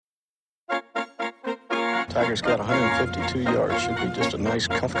Tiger's got 152 yards. Should be just a nice,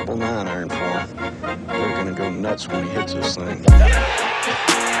 comfortable 9-iron for him. We're gonna go nuts when he hits this thing.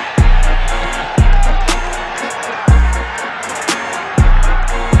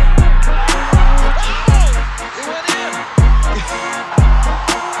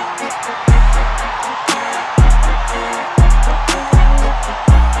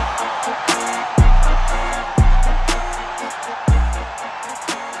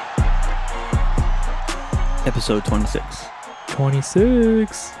 Episode 26.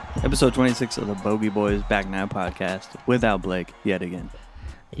 26. Episode 26 of the Bogey Boys Back Now podcast without Blake yet again.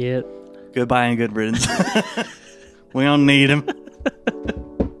 Yep. Goodbye and good riddance. We don't need him.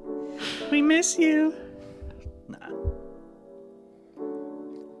 We miss you. Nah.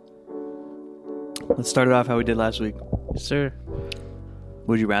 Let's start it off how we did last week. Yes, sir.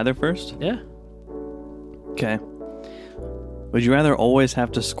 Would you rather first? Yeah. Okay. Would you rather always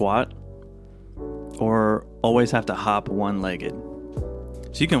have to squat or always have to hop one-legged?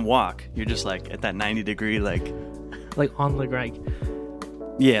 So you can walk. You're just like at that 90-degree, like on the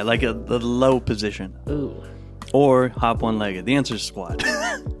ground. yeah, like the low position. Ooh. Or hop one-legged. The answer is squat.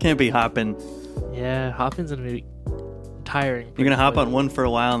 Can't be hopping. Yeah, hopping's gonna be tiring. You're gonna hop on one for a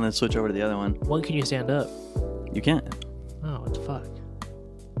while and then switch over to the other one. When can you stand up? You can't. Oh, what the fuck?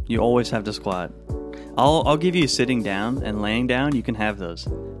 You always have to squat. I'll give you sitting down and laying down. You can have those.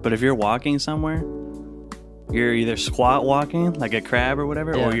 But if you're walking somewhere, you're either squat walking like a crab or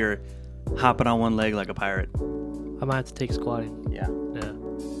whatever, Yeah. or you're hopping on one leg like a pirate. I might have to take squatting. Yeah. Yeah.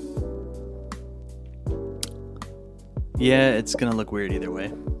 Yeah, it's gonna look weird either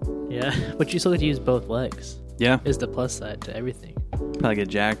way. Yeah, but you still get to use both legs. Yeah. Is the plus side to everything. Probably get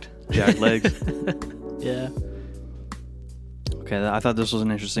jacked legs. Yeah. Okay, I thought this was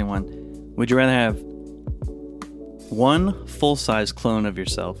an interesting one. Would you rather have one full-size clone of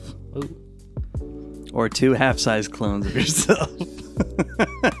yourself Ooh. or two half-size clones of yourself?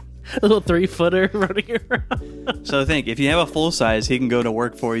 A little 3-footer running around. So think, if you have a full-size, he can go to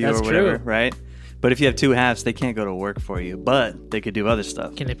work for you That's or whatever, true. right? But if you have two halves, they can't go to work for you, but they could do other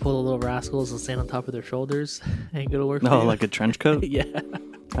stuff. Can they pull the little rascals and stand on top of their shoulders and go to work? No, for you? like a trench coat? Yeah.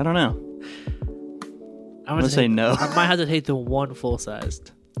 I don't know. I'm gonna say no. I might have to take the one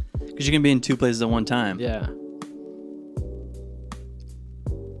full-sized. Because you can be in two places at one time. Yeah.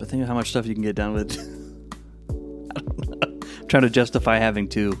 But think of how much stuff you can get done with. I don't know. I'm trying to justify having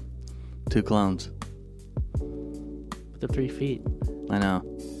two clones. With the 3 feet. I know.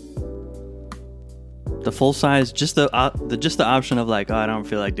 The full size, just the option of like, oh, I don't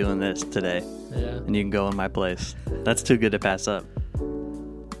feel like doing this today, Yeah. and you can go in my place. That's too good to pass up.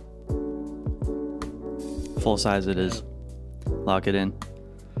 Full size it is. Lock it in.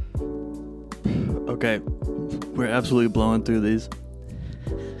 Okay, we're absolutely blowing through these.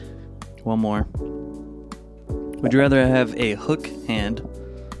 One more. Would you rather have a hook hand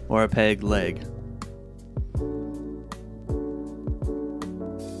or a peg leg?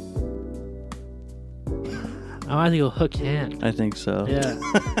 I might have to go hook hand. I think so. Yeah.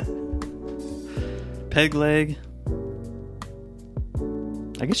 Peg leg.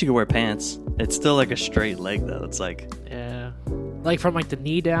 I guess you could wear pants. It's still like a straight leg though. It's like, Yeah. Like from like the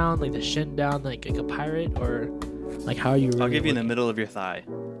knee down, like the shin down, like a pirate, or like how are you really I'll give you in the looking? middle of your thigh.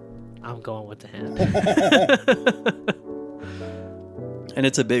 I'm going with the hand. And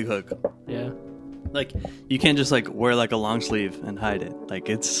it's a big hook. Yeah. Like you can't just like wear like a long sleeve and hide it. Like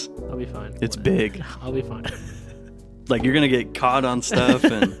it's I'll be fine. big. I'll be fine. Like you're gonna get caught on stuff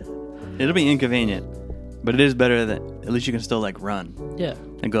and it'll be inconvenient. But it is better that at least you can still like run Yeah.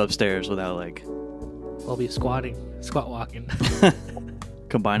 and go upstairs without like I'll be squat walking.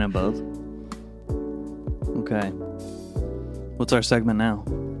 combine them both. Okay. What's our segment now?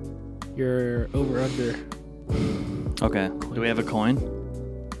 You're over under. Okay. Do we have a coin?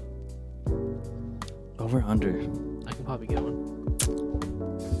 Over under. I can probably get one.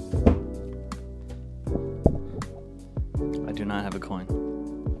 I do not have a coin.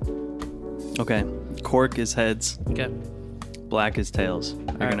 Okay. Cork is heads. Okay. Black is tails. You're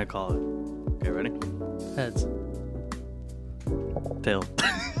right. gonna call it. Okay, ready? Heads. Tails.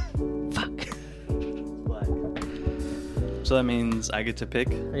 Fuck. Black. So that means I get to pick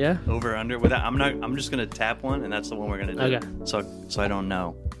Yeah. over under. Without I'm just gonna tap one, and that's the one we're gonna do. Okay. So I don't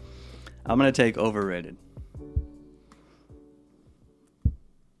know. I'm gonna take overrated.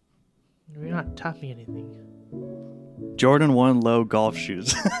 You're not tapping anything. Jordan 1 low golf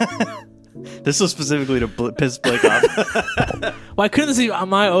shoes. This was specifically to piss Blake off. Why couldn't this be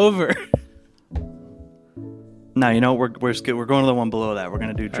my over? No, you know we're going to the one below that. We're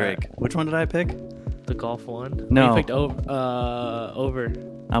gonna do Drake. right. Which one did I pick? The golf one? No. You picked over.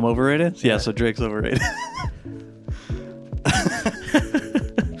 I'm overrated? Yeah, Yeah. so Drake's overrated.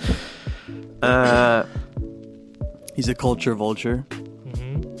 He's a culture vulture.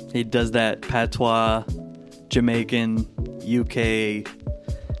 He does that patois, Jamaican, UK.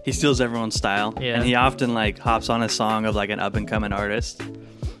 He steals everyone's style. Yeah. And he often like hops on a song of like an up and coming artist.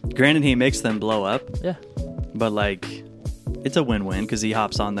 Granted, he makes them blow up, Yeah. but like it's a win-win because he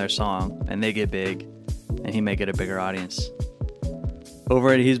hops on their song and they get big and he make it a bigger audience.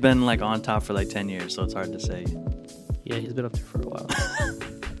 Overrated, he's been like on top for like 10 years, so it's hard to say. Yeah, he's been up there for a while.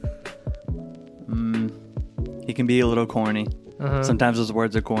 He can be a little corny. Uh-huh. Sometimes his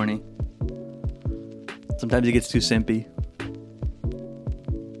words are corny. Sometimes he gets too simpy.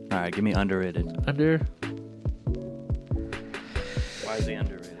 All right, give me underrated. Under. Why is he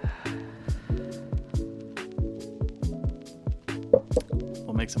underrated?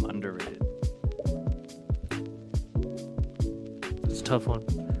 What makes him underrated? It's a tough one.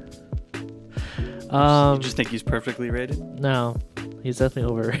 You just think he's perfectly rated? No, he's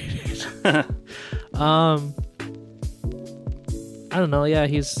definitely overrated. I don't know. Yeah,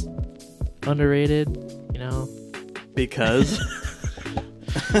 he's underrated. You know, Because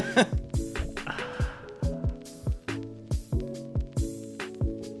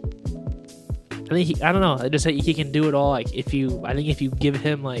I think I don't know. I just say he can do it all. Like I think if you give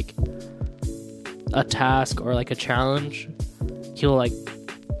him like a task or like a challenge, he'll like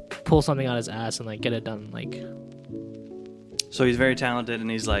pull something out his ass and like get it done. Like so he's very talented and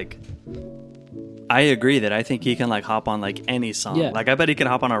he's like I agree that I think he can like hop on like any song. Yeah. Like I bet he could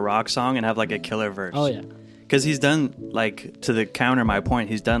hop on a rock song and have like a killer verse. oh yeah, Because he's done, like, to the counter my point,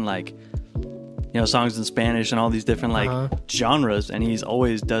 he's done, like, you know, songs in Spanish and all these different, like, Uh-huh. genres, and he's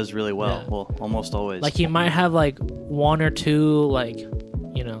always does really well. Yeah. Well, almost always. like he might have like one or two like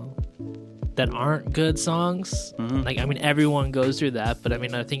you know that aren't good songs. Mhm. Like I mean everyone goes through that, but I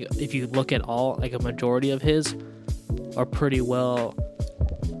mean I think if you look at all like a majority of his are pretty well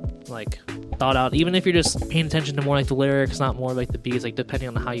like thought out. Even if you're just paying attention to more like the lyrics, not more like the beats, like depending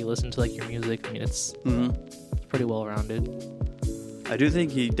on how you listen to like your music. I mean it's Mhm. pretty well rounded. I do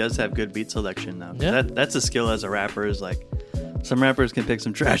think he does have good beat selection, though. Yeah. That's a skill as a rapper, is, like, some rappers can pick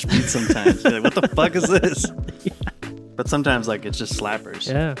some trash beats sometimes. You're like, what the fuck is this? But sometimes, like, it's just slappers.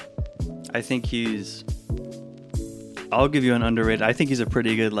 Yeah. I think I'll give you an underrated. I think he's a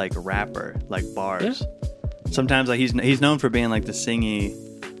pretty good, like, rapper, like, bars. Sometimes, like, he's known for being, like, the singy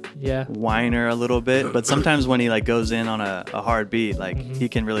Yeah. whiner a little bit, but sometimes when he like goes in on a hard beat, like Mhm. he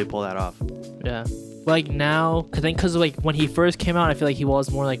can really pull that off. Yeah. Like now, because like when he first came out, I feel like he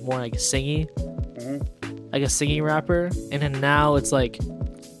was more like singy, like a singing rapper, and then now it's like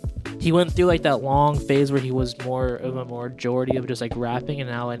he went through like that long phase where he was more of a majority of just like rapping,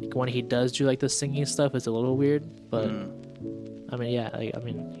 and now when he does do like the singing stuff, it's a little weird. But I mean, yeah, like, I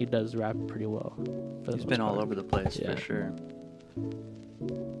mean he does rap pretty well. He's been all over the place Yeah. for sure.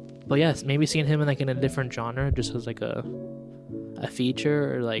 But yes, maybe seeing him in like in a different genre, just as like a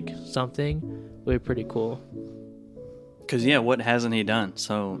feature or like something, would be pretty cool. Because yeah, what hasn't he done?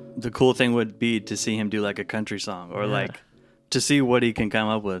 So the cool thing would be to see him do like a country song, or Yeah. like to see what he can come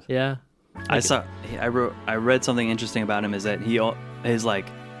up with. Yeah. I read something interesting about him is that is like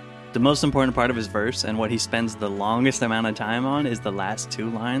the most important part of his verse and what he spends the longest amount of time on is the last two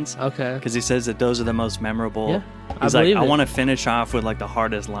lines. Okay. Because he says that those are the most memorable. Yeah, He's I like, believe I it. want to finish off with like the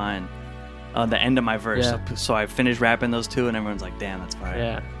hardest line on the end of my verse. Yeah. So I finish rapping those two, and everyone's like, damn, that's fire.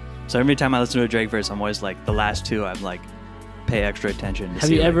 Yeah. So every time I listen to a Drake verse, I'm always like, the last two, I'm like, pay extra attention. To Have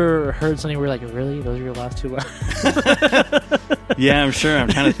see, you like- ever heard something where like, really? Those are your last two lines? Yeah, I'm sure. I'm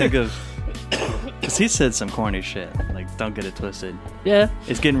trying to think of. Because he said some corny shit. Like, don't get it twisted. Yeah.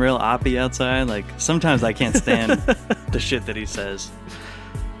 It's getting real oppy outside. Like, sometimes I can't stand the shit that he says.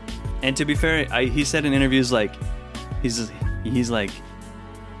 And to be fair, he said in interviews, like, he's like,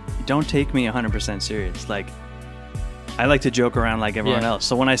 don't take me 100% serious. Like, I like to joke around like everyone Yeah. else.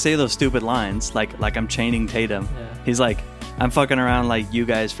 So when I say those stupid lines, like I'm chaining Tatum, Yeah. he's like, I'm fucking around like you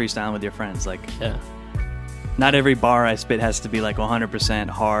guys freestyling with your friends. Like, Yeah. not every bar I spit has to be like 100%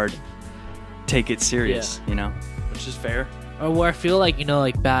 hard. Take it serious, you know, which is fair. Or where I feel like, you know,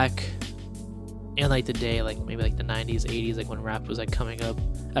 like back in like the day, like maybe like the 90s, 80s, like when rap was like coming up,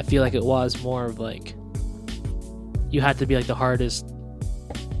 I feel like it was more of like you had to be like the hardest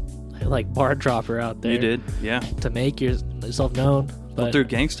like bar dropper out there. You did, yeah. To make yourself known. But Through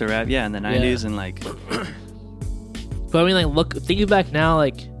gangster rap, yeah, in the 90s and like, But I mean, like, thinking back now,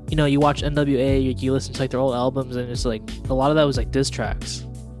 like, you know, you watch NWA, you listen to like their old albums, and it's like a lot of that was like diss tracks.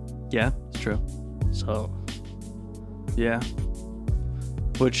 yeah, it's true. So Yeah.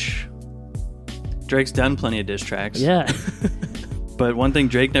 Which Drake's done plenty of diss tracks. Yeah. But one thing,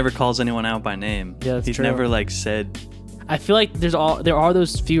 Drake never calls anyone out by name. Yeah, that's He's true. never like said. I feel like there are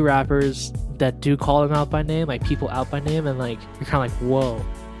those few rappers that do call them out by name, like people out by name, and like you're kind of like, whoa,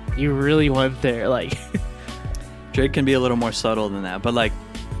 you really went there. Like Drake can be a little more subtle than that. But like,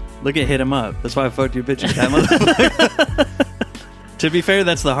 look at Hit 'Em Up. That's why I fucked your bitch. That motherfucker. To be fair,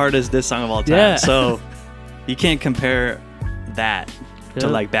 that's the hardest diss song of all time. Yeah. So you can't compare that to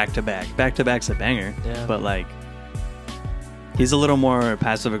Yeah. like Back to Back. Back to Back's a banger. Yeah. But like, he's a little more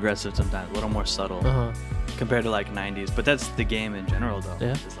passive aggressive sometimes, a little more subtle uh-huh. compared to like 90s. But that's the game in general, though.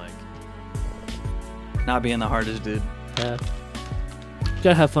 Yeah. It's like not being the hardest dude. Yeah. You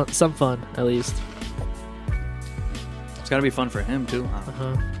gotta have fun, some fun at least. It's got to be fun for him too. Huh?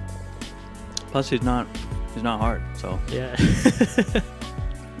 Uh-huh. Plus, he's not hard, so Yeah.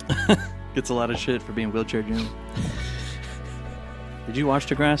 gets a lot of shit for being wheelchair Jim. Did you watch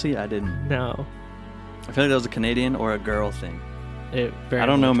Degrassi? I didn't. No. I feel like that was a Canadian or a girl thing. It very I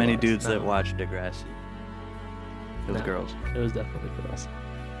don't know much many was. dudes No. that watch Degrassi. It was No. girls. It was definitely girls.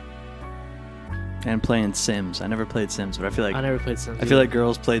 And playing Sims. I never played Sims, but I feel like I never played Sims. I feel like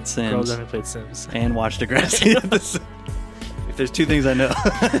girls played Sims girls never played Sims. and watched Degrassi. If there's two things I know,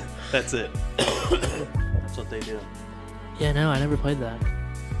 that's it. That's what they do. Yeah, no, I never played that.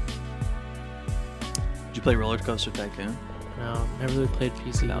 Did you play Roller Coaster Tycoon? No, never really played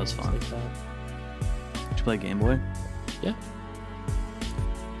PC. That was games fun. Like that. Did you play Game Boy? Yeah.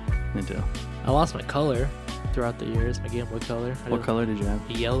 Me too. I lost my color throughout the years. My Game Boy Color. I What did color did you have?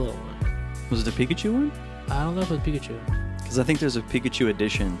 a yellow one. Was it the Pikachu one? I don't know if it was Pikachu. Because I think there's a Pikachu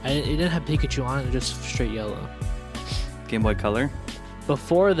edition. It didn't have Pikachu on it. It was just straight yellow. Game Boy Color?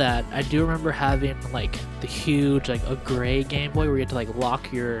 Before that, I do remember having like the huge, like a gray Game Boy where you had to like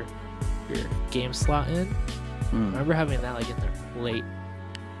lock your game slot in. I Mm. remember having that like in the late.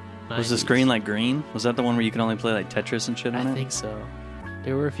 Was the 90s. screen like green? Was that the one where you could only play like Tetris and shit on I it? think so.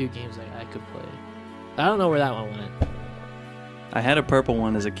 There were a few games like I could play. I don't know where that one went. I had a purple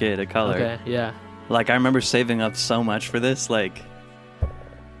one as a kid, a color. Okay, yeah. Like I remember saving up so much for this, like,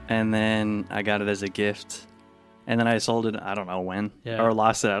 and then I got it as a gift, and then I sold it. I don't know when, Yeah. or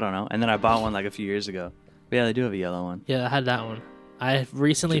lost it. I don't know. And then I bought one like a few years ago. But yeah, they do have a yellow one. Yeah, I had that one. I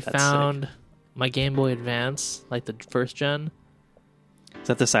recently Dude, that's found my Game Boy Advance, like the first gen. Is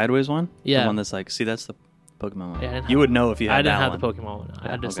that the sideways one? Yeah. The one that's like, see, that's the Pokemon one. Yeah, I didn't You have- would know if you had I didn't that have one. the Pokemon one. I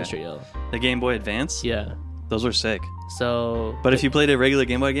Yeah, had just the okay. straight yellow. The Game Boy Advance. Yeah. Those were sick. So, But if you played a regular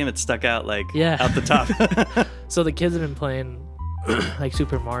Game Boy game, it stuck out like Yeah. out the top. so the kids have been playing like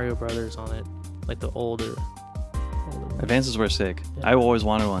Super Mario Brothers on it, like the older one. Advances were sick. Yeah. I always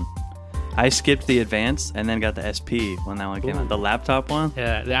wanted one. I skipped the Advance and then got the SP when that one came Ooh. out. The laptop one?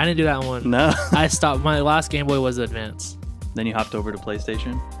 Yeah, I didn't do that one. No. I stopped. My last Game Boy was the Advance, Then you hopped over to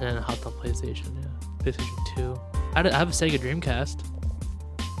PlayStation. and then I hopped on PlayStation. Yeah, PlayStation 2. I have a Sega Dreamcast.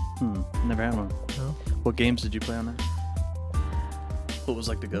 Never had one. No. What games did you play on that? What was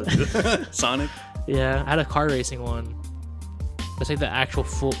like the go-to? Sonic? Yeah, I had a car racing one. That's like the actual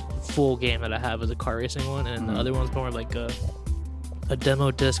full game that I have is a car racing one, and Mhm. the other one's more like a demo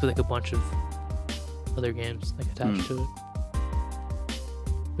disc with like a bunch of other games like attached to it.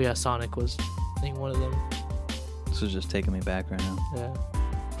 But yeah, Sonic was I think one of them. This is just taking me back right now. Yeah.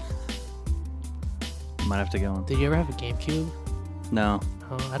 Might have to go on. Did you ever have a GameCube? No.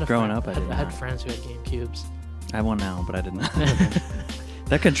 Oh, I had a Growing friend- up, I did had not. friends who had GameCubes. I have one now, but I didn't.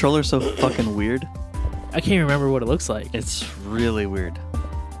 That controller's so fucking weird. I can't even remember what it looks like. It's really weird.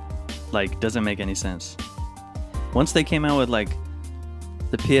 Like, doesn't make any sense. Once they came out with, like,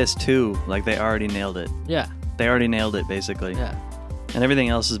 the PS2, like, they already nailed it. Yeah, They already nailed it, basically. yeah. And everything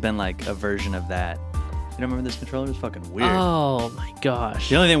else has been, like, a version of that. You don't remember this controller? It's fucking weird. Oh my gosh.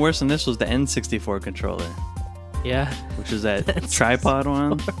 The only thing worse than this was the N64 controller, Yeah. which is that tripod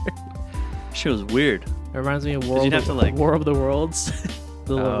one. Shit was weird. It reminds me of you'd have to, like- War of the Worlds.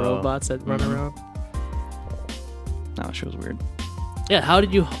 The little Oh. robots that run Mhm. around. No, shit was weird. Yeah, how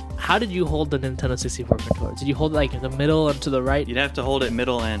did you hold the Nintendo 64 controller? Did you hold it like in the middle and to the right? You'd have to hold it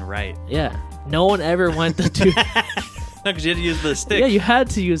middle and right. Yeah. No one ever went to do No, because you had to use the stick. Yeah, you had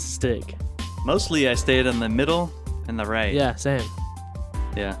to use the stick. Mostly I stayed on the middle and the right. Yeah, same.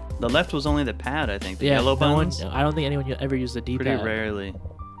 Yeah. The left was only the pad, I think. The Yeah, yellow no one, buttons. I don't think anyone ever used the D-pad. Pretty rarely.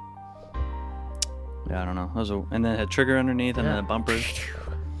 Yeah, I don't know. And then it had trigger underneath and Yeah. then a bumper.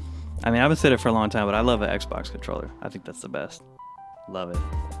 I mean, I've said it for a long time, but I love an Xbox controller. I think that's the best. Love it.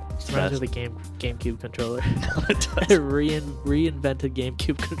 It's the Reminds me best. of the GameCube controller. It does. Reinvented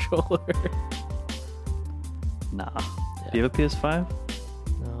GameCube controller. Nah. Yeah. Do you have a PS5?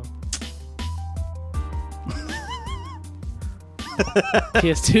 No.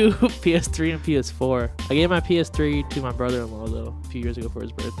 PS2, PS3, and PS4. I gave my PS3 to my brother-in-law though a few years ago for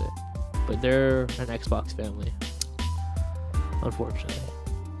his birthday, but they're an Xbox family, unfortunately.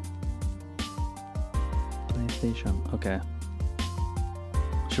 PlayStation. Okay.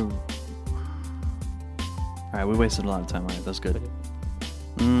 Sure. All right, we wasted a lot of time on it. That's good.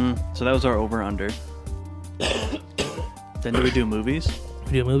 So that was our over/under. Then do we do movies?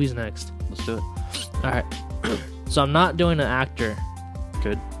 We do movies next. Let's do it. All right. So I'm not doing an actor.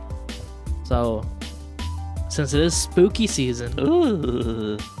 Good. So since it is spooky season,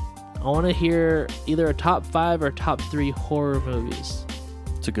 Ooh. I want to hear either a top 5 or top 3 horror movies.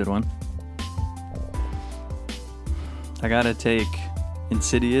 It's a good one. I gotta take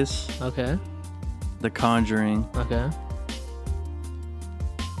Insidious, Okay. The Conjuring, Okay.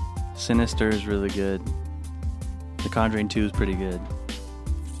 Sinister is really good. The Conjuring 2 is pretty good.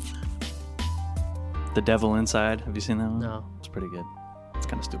 The Devil Inside, have you seen that one? No. It's pretty good. It's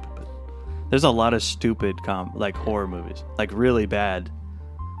kind of stupid, but there's a lot of stupid horror movies, like really bad.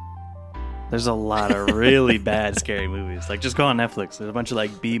 There's a lot of really bad scary movies. Like just go on Netflix. There's a bunch of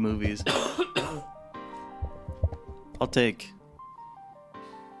like B movies. I'll take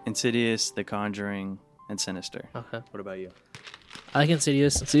Insidious, The Conjuring, and Sinister. Okay. What about you? I like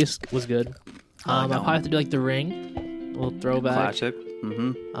Insidious. Insidious was good. I I'll like that probably have to do like The Ring. We'll throw back. Classic.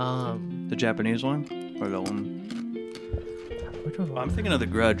 Mm-hmm. The Japanese one or the one? Which one? I'm thinking of The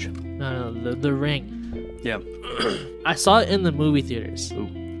Grudge. No, the Ring. Yeah. I saw it in the movie theaters. Ooh.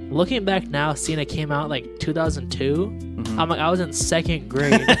 Looking back now, seeing it came out like 2002, Mm-hmm. I'm like, I was in 2nd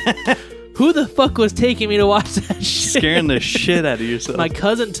grade. Who the fuck was taking me to watch that shit? Scaring the shit out of yourself. My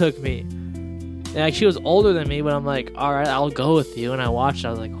cousin took me. And like, she was older than me, but I'm like, all right, I'll go with you. And I watched it.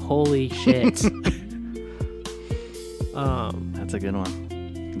 I was like, holy shit. That's a good one.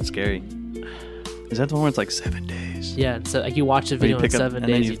 It's scary. Is that the one where it's like 7 days? Yeah, and so like you watch the Where you video in pick up 7 and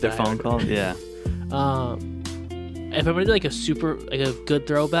days. then you you have their die. phone call? Yeah. If I'm gonna do like a good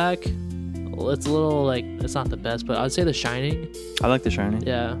throwback, it's a little like it's not the best, but I'd say The Shining. I like The Shining.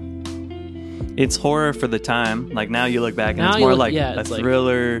 Yeah, It's horror for the time. Like now you look back and Now it's you more look- like yeah, a it's like-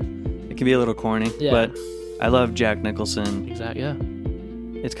 thriller. It can be a little corny, Yeah. but I love Jack Nicholson. exactly. Yeah,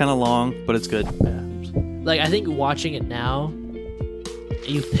 It's kind of long, but it's good. like I think watching it now,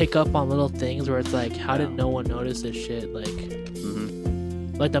 you pick up on little things where it's like, how did no one notice this shit? Like,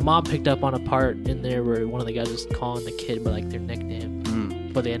 Mm-hmm. like the mom picked up on a part in there where one of the guys was calling the kid by like their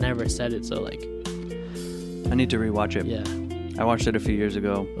nickname, but they never said it. So like, I need to rewatch it. yeah, I watched it a few years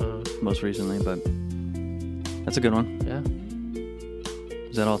ago, most recently, but that's a good one. yeah,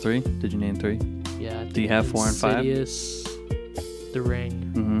 Is that all 3? Did you name 3? yeah. Do you have 4 and 5? Insidious, The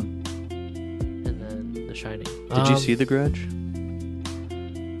Ring, Mm-hmm. and then The Shining. Did you see The Grudge?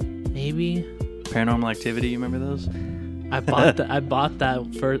 Maybe. Paranormal Activity, you remember those? I bought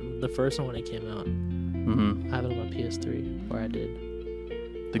that for the first one when it came out. Mm-hmm. I have it on my PS3, or I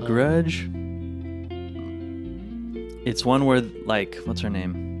did. The Grudge. It's one where, like, what's her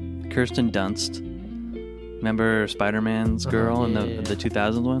name? Kirsten Dunst. Remember Spider-Man's girl in yeah. the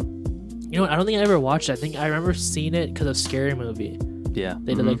 2000s one? You know what? I don't think I ever watched it. I think I remember seeing it because of Scary Movie. Yeah.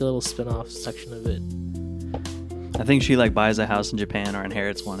 They did like a little spin-off section of it. I think she like buys a house in Japan or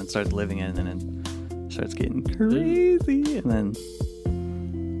inherits one and starts living in it, and then starts getting crazy, and then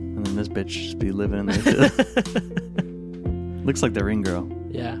this bitch just be living in there too. Looks like the Ring girl.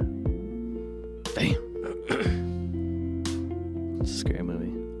 Yeah. Damn. It's a scary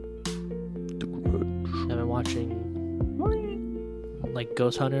movie. I've been watching like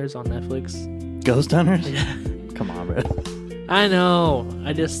Ghost Hunters on Netflix. Ghost Hunters? Yeah. Come on, bro. I know.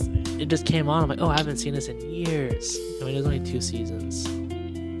 It just came on. I'm like, oh, I haven't seen this in years. I mean, there's only 2 seasons.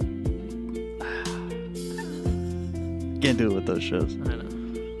 Can't do it with those shows. I know.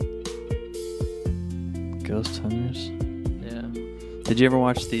 Ghost Hunters. Yeah. Did you ever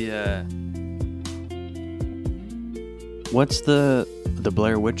watch the what's the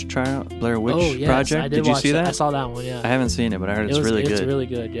Blair Witch trial? Blair Witch Oh yes, Project? I did you watch see that? I saw that one. Yeah. I haven't seen it, but I heard it's really good. It's really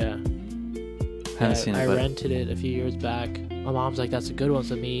good. Yeah. I haven't seen it, I but rented it a few years back. My mom's like, "That's a good one,"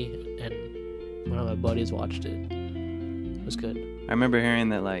 to me, and one of my buddies watched it. It was good. I remember hearing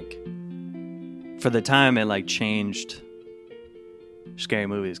that, like, for the time, it like changed scary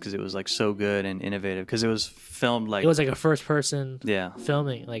movies because it was like so good and innovative because it was filmed like It was like a first-person yeah.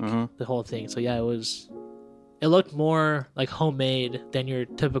 filming, like Mhm. the whole thing. So yeah, it looked more like homemade than your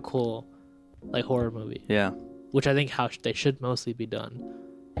typical like horror movie, Yeah. which I think how they should mostly be done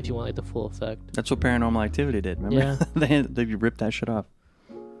if you want like the full effect. That's what Paranormal Activity did. Remember? Yeah. they ripped that shit off.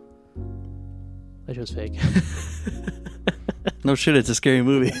 That was fake. No shit, it's a scary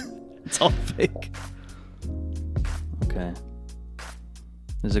movie. It's all fake. Okay.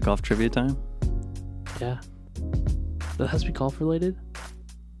 Is it golf trivia time? Yeah. That has to be golf related?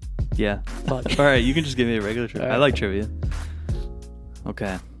 Yeah. Fuck. All right, you can just give me a regular trivia. All I right. like trivia.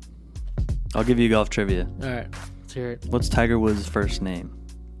 Okay. I'll give you golf trivia. All right. Let's hear it. What's Tiger Woods' first name?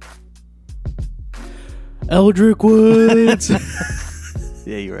 Eldrick Woods.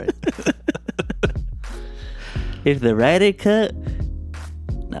 Yeah, you're right. If the Ryder Cup...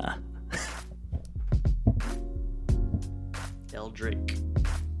 Nah. Eldrick.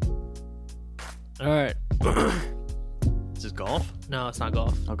 All right. Is this golf? No, it's not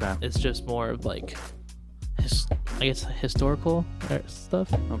golf. Okay. It's just more of like, I guess historical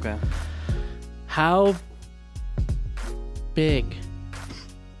stuff. Okay. How big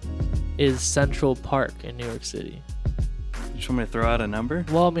is Central Park in New York City? You just want me to throw out a number?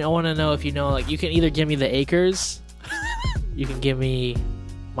 Well, I mean, I want to know if you know, like, you can either give me the acres, you can give me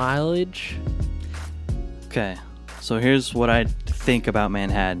mileage. Okay. So here's what I think about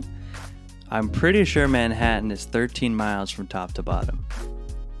Manhattan. I'm pretty sure Manhattan is 13 miles from top to bottom.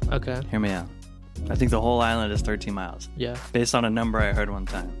 Okay. Hear me out. I think the whole island is 13 miles. Yeah. Based on a number I heard one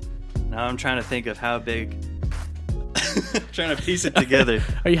time. Now I'm trying to think of how big... trying to piece it together.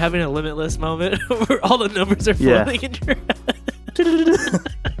 Are you having a limitless moment where all the numbers are Yeah. floating in your head?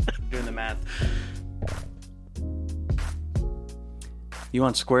 Doing the math. You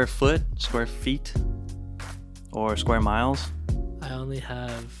want square foot, square feet, or square miles? I only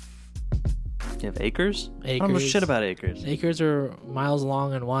have You have acres? I don't know acres. shit about acres. Acres are miles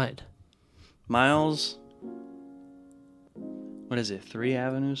long and wide. Miles. What is it? 3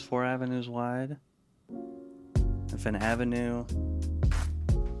 avenues, 4 avenues wide? If an avenue.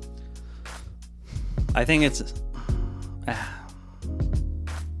 I think it's.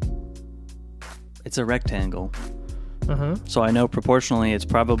 It's a rectangle. Uh-huh. So I know proportionally it's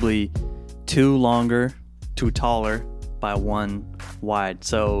probably 2 longer, 2 taller by 1 wide.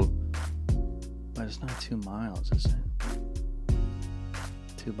 So. But it's not 2 miles, is it?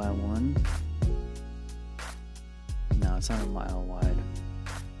 2 by 1? No, it's not a mile wide.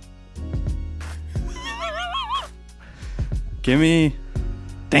 Give me...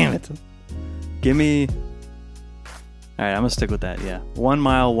 Damn it. Give me... Alright, I'm gonna stick with that, yeah. 1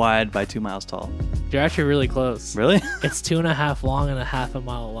 mile wide by 2 miles tall. You're actually really close. Really? It's 2.5 long and a half a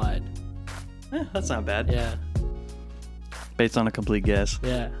mile wide. That's not bad. Yeah. Based on a complete guess.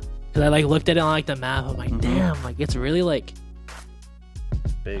 Yeah. Because I like looked at it on like the map. I'm like, damn, like it's really like,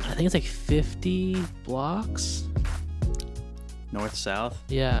 Big. I think it's like 50 blocks. North, south.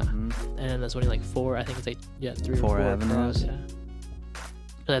 Yeah. Mhm. And then there's only like 4. I think it's like, yeah, 3 or 4 4 avenues. across, yeah.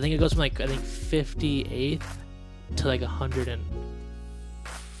 But I think it goes from like, I think 58th to like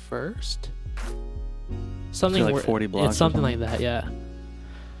 101st. Something like where- 40 blocks or It's something something? like that, yeah.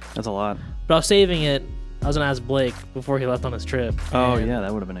 That's a lot. But I was saving it. I was gonna ask Blake before he left on his trip. Oh, and, yeah,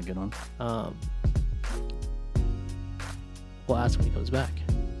 that would have been a good one. We'll ask when he comes back.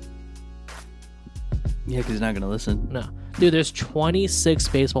 Yeah, because he's not going to listen. No, dude, there's 26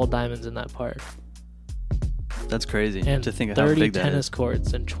 baseball diamonds in that park, That's crazy and to think of how 30 big that tennis is.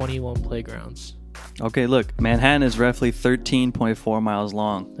 courts and 21 playgrounds. Okay, look. Manhattan is roughly 13.4 miles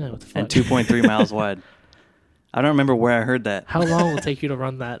long Yeah, what the fuck? and 2.3 miles wide. I don't remember where I heard that. How long will it take you to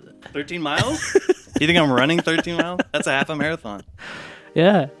run that? 13 miles? You think I'm running 13 miles? That's a half a marathon.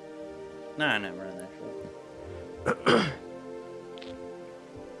 Yeah. Nah, I never run that shit.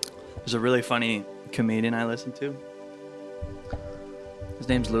 There's a really funny comedian I listen to. His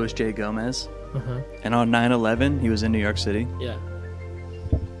name's Louis J. Gomez. Uh-huh. And on 9/11, he was in New York City. Yeah.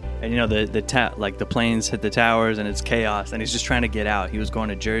 And you know the planes hit the towers and it's chaos and he's just trying to get out. He was going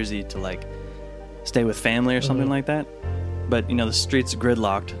to Jersey to like stay with family or something like that. But you know the streets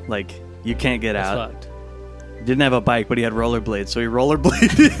gridlocked, like you can't get That's out. fucked. He didn't have a bike, but he had rollerblades, so he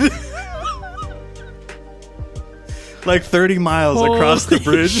rollerbladed like 30 miles across the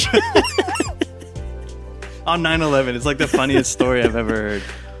Holy bridge. On 9/11, it's like the funniest story I've ever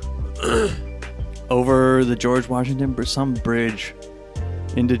heard. Over the George Washington, some bridge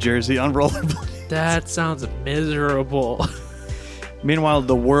into Jersey on rollerblades. That sounds miserable. Meanwhile,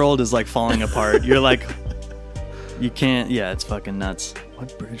 the world is like falling apart. You're like, you can't. Yeah, it's fucking nuts.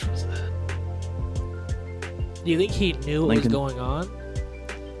 What bridge was that? Do you think he knew what Lincoln. was going on?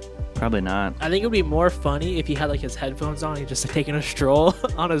 Probably not. I think it would be more funny if he had like his headphones on and he's just like, taking a stroll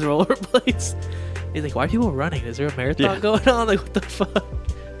on his rollerblades. He's like, why are people running? Is there a marathon Yeah. going on? Like, what the fuck?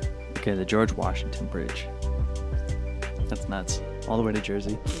 Okay, the George Washington Bridge. That's nuts. All the way to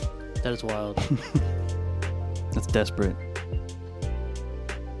Jersey. That is wild. That's desperate.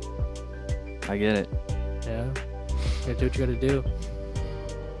 I get it. Yeah. You gotta do what you gotta do.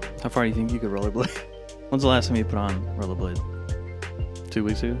 How far do you think you could rollerblade? When's the last time you put on rollerblade? 2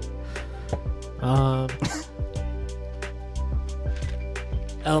 weeks ago?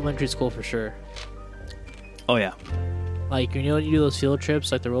 Elementary school for sure. Oh yeah. Like, you know when you do those field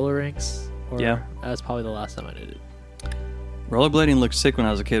trips, like the roller rinks? Yeah. That's probably the last time I did it. Rollerblading looked sick when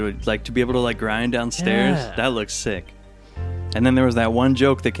I was a kid. Like, to be able to like grind downstairs, Yeah. that looks sick. And then there was that one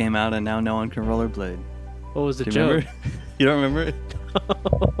joke that came out, and now no one can rollerblade. What was the Do you joke? remember? You don't remember it?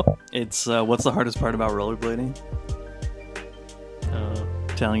 It's what's the hardest part about rollerblading?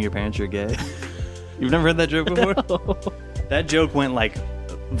 Telling your parents you're gay. You've never heard that joke before? That joke went like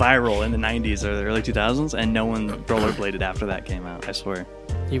viral in the 90s or the early 2000s, and no one rollerbladed after that came out. I swear.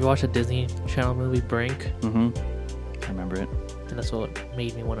 You ever watch a Disney Channel movie, Brink? Mm-hmm. I remember it. And that's what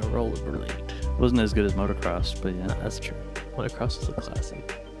made me want to rollerblade. Wasn't as good as motocross, but yeah. No, that's true. Motocross was a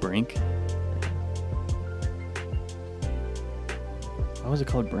classic. Brink. Why was it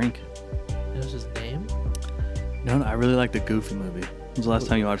called Brink? That was his name? No, I really like the Goofy movie. When's the last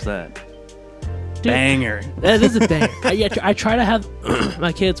time you watched that? Dude, Banger. That is a banger. I try to have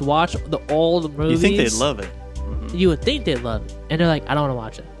my kids watch all the You movies. think they'd love it? You would think they'd love it. And they're like, I don't want to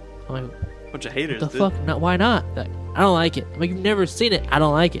watch it. I'm like, Bunch of haters. what the fuck? No, why not? They're like, I don't like it. I'm like, you've never seen it. I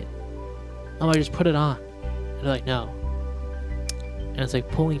don't like it. I'm like, just put it on. And they're like, no. And it's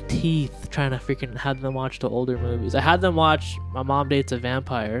like pulling teeth trying to freaking have them watch the older movies. I had them watch My Mom Dates a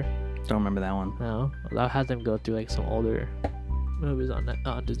Vampire. Don't remember that one. No, I had them go through like some older movies on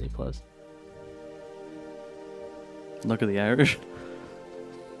Disney Plus. Look at the Irish.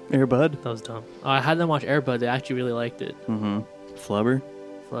 Air Bud. That was dumb. I had them watch Air Bud. They actually really liked it. Mm-hmm. Flubber.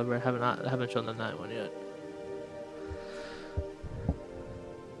 Flubber, I haven't shown them that one yet.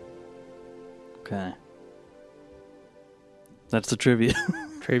 Okay. That's the trivia.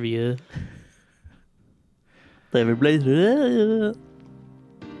 Trivia.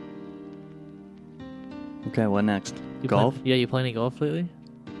 Okay, what next? Golf? You play any golf lately?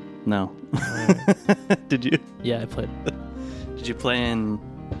 No. Did you? Yeah, I played. Did you play in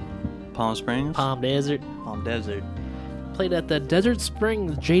Palm Springs? Palm Desert. Palm Desert. Played at the Desert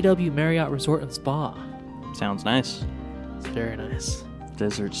Springs JW Marriott Resort and Spa. Sounds nice. It's very nice.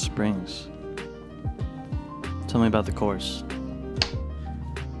 Desert Springs. Tell me about the course.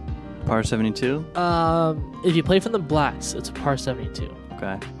 Par 72? If you play from the blacks, it's a par 72.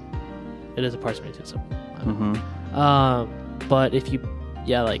 Okay. It is a par 72, so. Mm-hmm. But if you,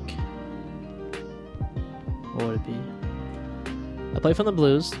 like, what would it be? I play from the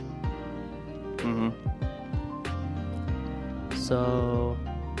blues, Mm-hmm. so.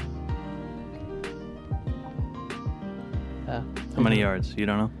 Yeah. How many yards? You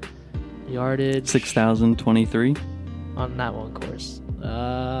don't know? Yardage. 6,023? On that one course.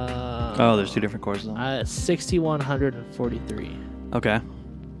 Oh, there's two different courses on 6,143 Okay.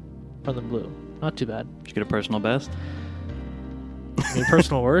 from the blue. Not too bad. Did you get a personal best? I mean,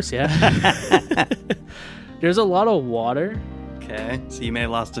 personal worst, yeah. There's a lot of water. Okay. So you may have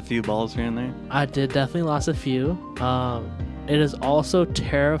lost a few balls here and there? I did definitely lost a few. It is also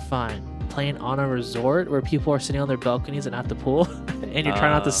terrifying playing on a resort where people are sitting on their balconies and at the pool, and you're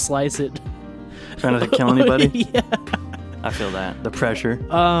trying not to slice it. Trying not to kill anybody? Yeah. I feel that. The pressure.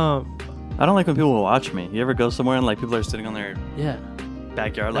 Um. I don't like when people watch me. You ever go somewhere and like people are sitting on their Yeah.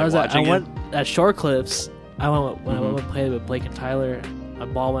 backyard I like was at, I watching went at Shore Cliffs. I went when I Mhm. went to play with Blake and Tyler. My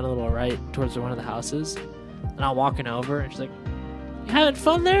ball went a little right towards one of the houses, and I'm walking over, and she's like, "You having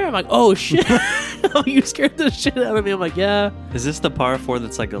fun there?" I'm like, "Oh shit!" Oh, you scared the shit out of me. I'm like, "Yeah, Is this the par 4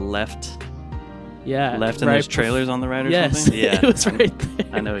 that's like a left yeah." and right there's bef- trailers on the right or Yes, something? Yeah. it was right there.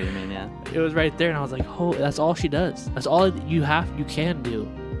 I know what you mean, yeah. It was right there, and I was like, "Oh, that's all she does. That's all you can do."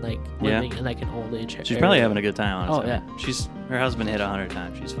 Like Yeah. living in like an old age. She's probably having a good time, honestly. Oh, yeah. Her husband hit 100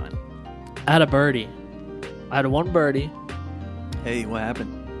 times. She's fine. I had a birdie. I had one birdie. Hey, what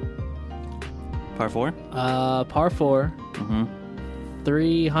happened? Par 4? Par 4, Mm-hmm.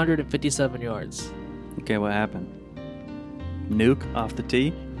 357 yards. Okay, what happened? Nuke off the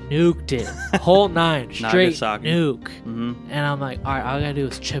tee? Nuked it. Whole 9. Straight Nagasaki. nuke. Mm-hmm. And I'm like, all right, all I gotta do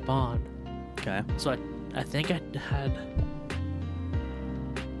is chip on. Okay. So I think I had.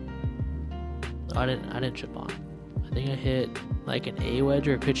 I didn't chip on. I think I hit like an A wedge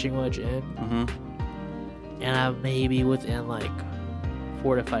or a pitching wedge in, Mm-hmm. and I'm maybe within like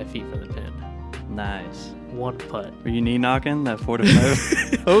 4 to 5 feet from the pin. Nice. One putt. Were you knee knocking that 4 to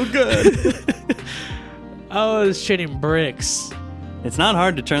 5? Oh, good. I was shitting bricks. It's not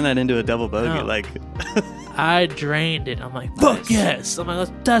hard to turn that into a double bogey. No. Like, I drained it. I'm like, fuck Nice. yes. I'm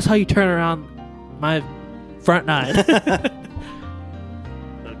like, that's how you turn around my front nine.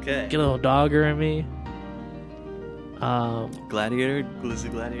 okay. Get a little dogger in me. Gladiator?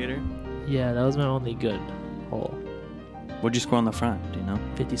 Glizzy Gladiator? Yeah, that was my only good hole. What'd you score on the front? Do you know?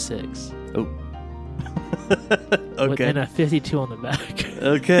 56. Oh. Okay. And a 52 on the back.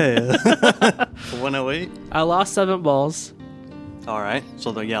 Okay. 108. I lost 7 balls. All right.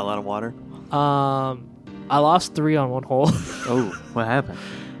 So a lot of water. I lost 3 on one hole. Oh, what happened?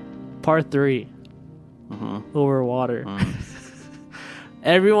 Par 3. Mm-hmm. Over water. Mm.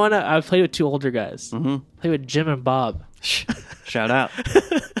 Everyone, I played with 2 older guys. Mm-hmm. Played with Jim and Bob. Shout out.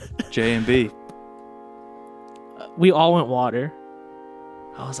 J and B. We all went water.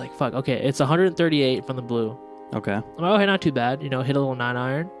 I was like, fuck, okay, it's 138 from the blue. Okay. I'm like, okay, not too bad. Hit a little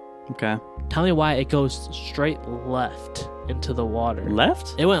 9-iron. Okay. Tell me why it goes straight left into the water.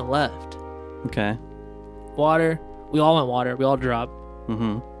 Left? It went left. Okay. Water. We all went water. We all dropped.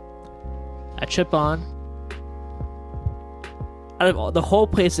 Mm-hmm. I chip on. Out of the whole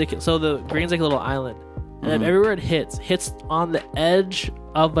place, so the green's like a little island. And everywhere it hits on the edge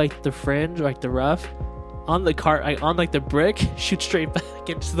of like the fringe, like the rough, on the cart, like, on like the brick, shoots straight back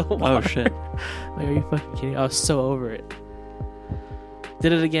into the water. Oh shit! Like, are you fucking kidding? I was so over it.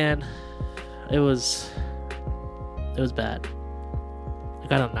 Did it again. It was bad. I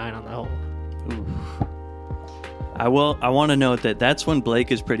got a 9 on the hole. Oof. I want to note that's when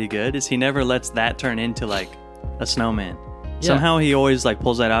Blake is pretty good. Is he never lets that turn into like a snowman. Yeah. Somehow he always like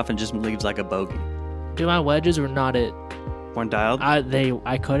pulls that off and just leaves like a bogey. Dude, my wedges were not it. Weren't dialed?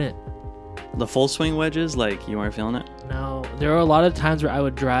 I couldn't. The full swing wedges, like you weren't feeling it? No. There were a lot of times where I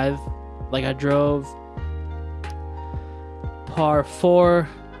would drive, like I drove par 4,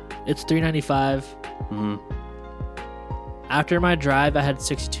 it's 395. Mm-hmm. After my drive, I had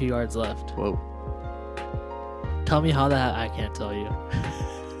 62 yards left. Whoa. Tell me how that, I can't tell you.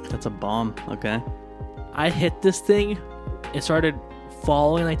 That's a bomb. Okay. I hit this thing, it started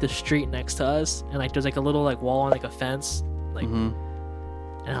following like the street next to us, and like there's like a little like wall on like a fence, like,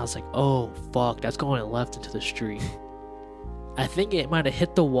 and I was like, oh fuck, that's going left into the street. I think it might have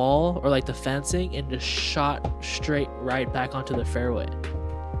hit the wall or like the fencing and just shot straight right back onto the fairway.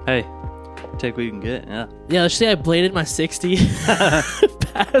 Hey, take what you can get. Yeah. Yeah, let's say I bladed my 60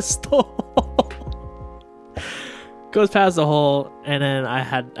 past the hole. Goes past the hole, and then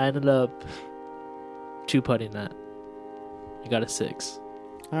I ended up 2-putting that. I got a 6.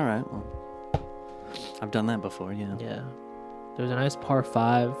 All right. Well, I've done that before. Yeah. Yeah. There was a nice par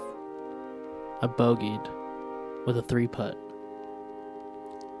 5. I bogeyed with a 3-putt.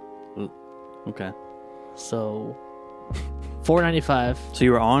 Ooh. Okay. So 495. So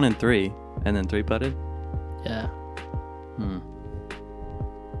you were on in 3 and then 3-putted? Yeah.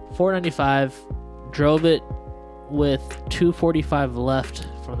 495. Drove it with 245 left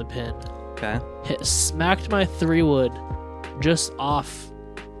from the pin. Okay. Smacked my 3-wood just off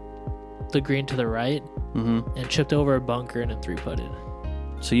the green to the right, and chipped over a bunker and then 3-putted.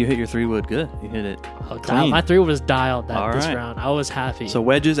 So you hit your 3-wood good. You hit it clean. My 3-wood was dialed this right. round. I was happy. So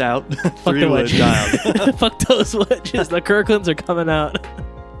wedges out. Fuck the 3-wood wedges. dialed. Fuck those wedges. The Kirklands are coming out.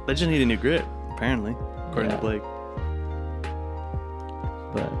 They just need a new grip, apparently, according to Blake.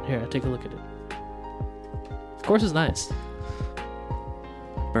 But here, take a look at it. Of course, it's nice.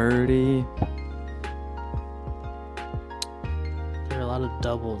 Birdie. There are a lot of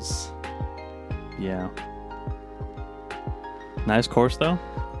doubles. Yeah. Nice course though.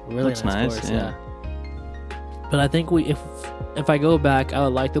 Really Looks nice. course, Yeah. But I think if I go back, I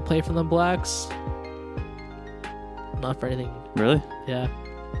would like to play from the blacks. Not for anything. Really? Yeah.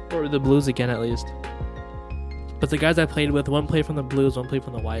 Or the blues again, at least. But the guys I played with, one played from the blues, one played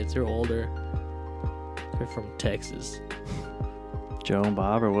from the whites. They're older. They're from Texas. Joe and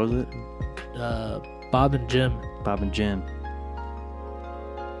Bob, or was it? Bob and Jim. Bob and Jim.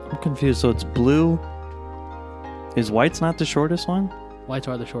 I'm confused. So it's blue. Is white's not the shortest one? Whites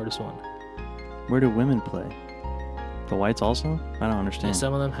are the shortest one. Where do women play? The whites also? I don't understand. Yeah,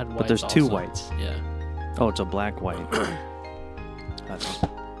 some of them had whites. But there's also. 2 whites. Yeah. Oh, it's a black white. Gotcha.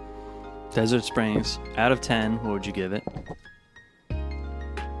 Desert Springs. Out of 10, what would you give it?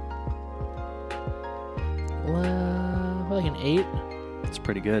 Like an 8. It's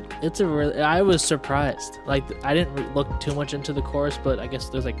pretty good. I was surprised. Like, I didn't look too much into the course, but I guess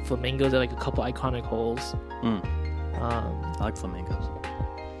there's like flamingos at like a couple iconic holes. I like flamingos.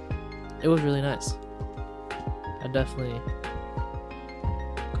 It was really nice. I'd definitely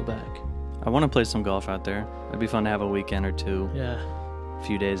go back. I want to play some golf out there. It'd be fun to have a weekend or 2. Yeah. A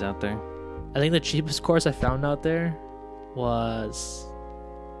few days out there. I think the cheapest course I found out there was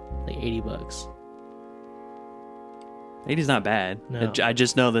like $80. 80's not bad. No. I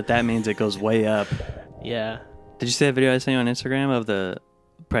just know that means it goes way up. Yeah. Did you see that video I sent you on Instagram of the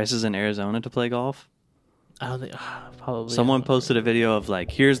prices in Arizona to play golf? I don't think probably. Someone posted a video of like,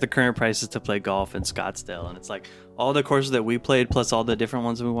 here's the current prices to play golf in Scottsdale, and it's like all the courses that we played plus all the different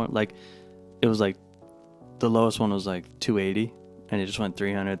ones that we want. Like, it was like the lowest one was like 280, and it just went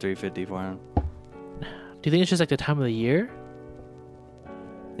 300, 350, 400. Do you think it's just like the time of the year?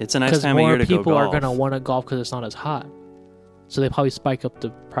 It's a nice time of year to go golf. Because more people are gonna want to golf because it's not as hot, so they probably spike up the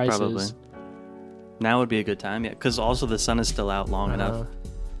prices. Probably. Now would be a good time, yeah, because also the sun is still out long enough.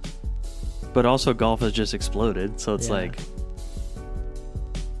 But also golf has just exploded, so it's like,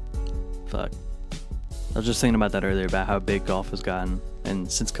 fuck. I was just thinking about that earlier, about how big golf has gotten,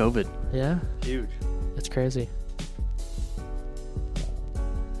 and since COVID. Yeah. Huge. It's crazy.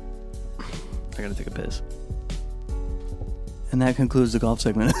 I gotta take a piss. And that concludes the golf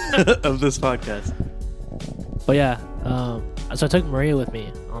segment of this podcast. But yeah, so I took Maria with me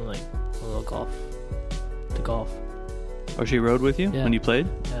on like a little golf. To golf. Oh, she rode with you when you played?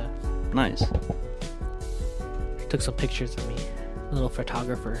 Yeah. Nice. She took some pictures of me. A little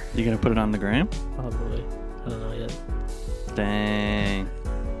photographer. You gonna put it on the gram? Probably. I don't know yet. Dang.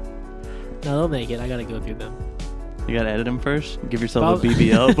 No, they'll make it. I gotta go through them. You gotta edit them first? Give yourself a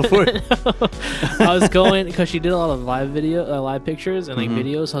BBL before? I was going, because she did a lot of live pictures and like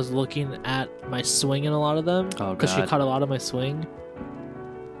videos. So I was looking at my swing in a lot of them. Oh, because she God. caught a lot of my swing.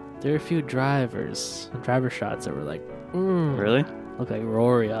 There are a few driver shots that were like, Really? look like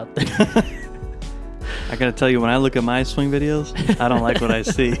Rory out there. I gotta tell you, when I look at my swing videos, I don't like what I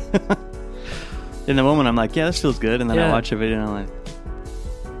see. In the moment, I'm like, yeah, this feels good. And then I watch a video and I'm like,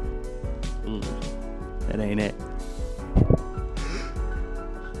 ooh, that ain't it.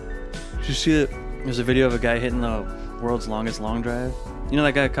 Did you see it? There's a video of a guy hitting the world's longest long drive. You know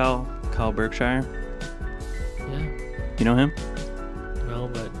that guy, Kyle Berkshire? Yeah. You know him? No,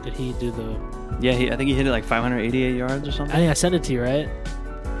 but did he do the... Yeah, I think he hit it like 588 yards or something. I think I sent it to you, right?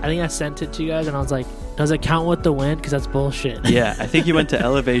 I think I sent it to you guys, and I was like, does it count with the wind? Because that's bullshit. Yeah, I think he went to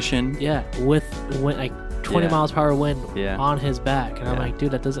elevation. Yeah, with wind, like 20 miles per hour wind on his back. And I'm like,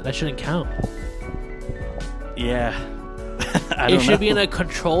 dude, that shouldn't count. Yeah. It should be in a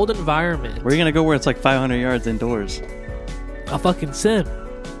controlled environment. Where are you going to go where it's like 500 yards indoors? A fucking sim.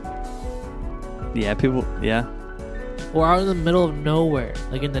 Yeah, people, Or out in the middle of nowhere,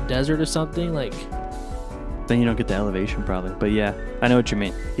 like in the desert or something, like... Then you don't get the elevation probably. But yeah, I know what you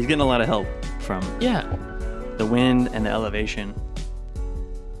mean. He's getting a lot of help from the wind and the elevation.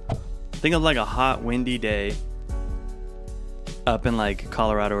 Think of like a hot, windy day up in like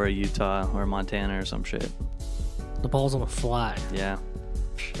Colorado or Utah or Montana or some shit. The ball's on the fly. Yeah.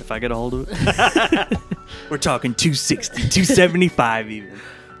 If I get a hold of it. We're talking 260, 275 even.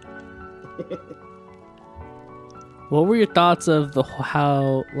 What were your thoughts of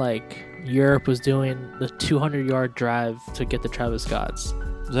how like Europe was doing the 200-yard drive to get the Travis Scotts?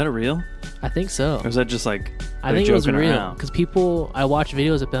 Was that a real? I think so. Or was that just like I think it was real around? because I watched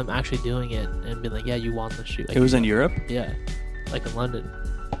videos of them actually doing it and being like, "Yeah, you won the shoot." Like, it was in Europe? Yeah, like in London.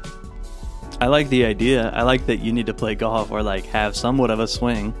 I like the idea. I like that you need to play golf or like have somewhat of a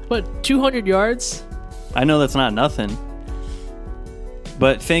swing. But 200 yards? I know that's not nothing.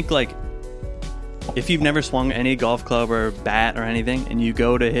 But think like, if you've never swung any golf club or bat or anything and you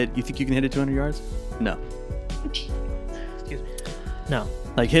go to hit, you think you can hit it 200 yards? No. Excuse me. No.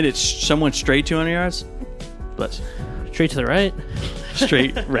 Like hit it someone straight 200 yards? Bless you. Straight to the right?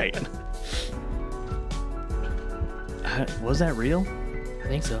 Straight right. Was that real? I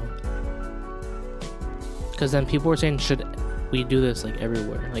think so. Because then people were saying, should we do this like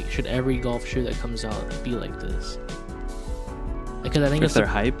everywhere? Like, should every golf shoe that comes out be like this? Because I think if they're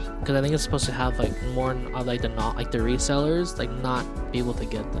hyped. Because I think it's supposed to have like more of like the resellers like not be able to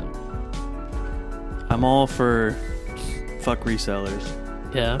get them. I'm all for fuck resellers.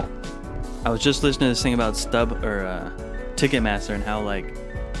 Yeah. I was just listening to this thing about Ticketmaster and how like,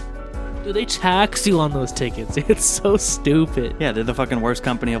 dude, they tax you on those tickets. It's so stupid. Yeah, they're the fucking worst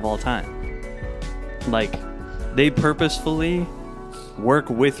company of all time. Like, they purposefully work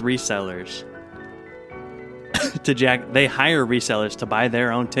with resellers they hire resellers to buy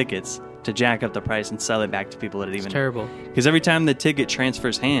their own tickets to jack up the price and sell it back to people that it even... It's terrible. Because every time the ticket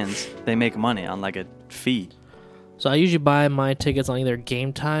transfers hands, they make money on like a fee. So I usually buy my tickets on either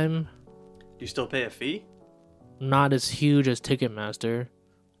Game Time. Do you still pay a fee? Not as huge as Ticketmaster.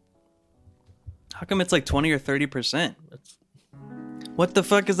 How come it's like 20 or 30%? What the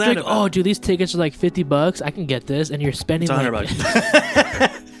fuck is that like, about? oh, dude, these tickets are like $50. I can get this, and you're spending it's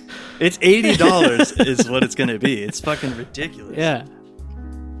 $100. It's $80 is what it's gonna be. It's fucking ridiculous. Yeah.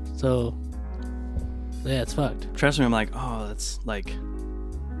 So, yeah, it's fucked. Trust me, I'm like, oh, that's like,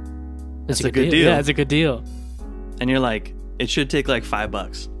 it's a good deal. Yeah, it's a good deal. And you're like, it should take like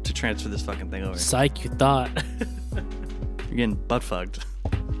 $5 to transfer this fucking thing over. Psych, you thought. You're getting butt fucked.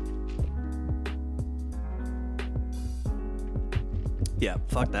 Yeah,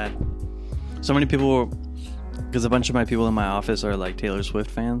 fuck that. So many people, because a bunch of my people in my office are like Taylor Swift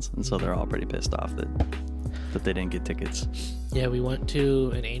fans, and so they're all pretty pissed off that they didn't get tickets. Yeah, we went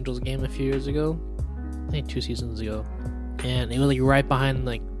to an Angels game a few years ago. I think 2 seasons ago. And it was like right behind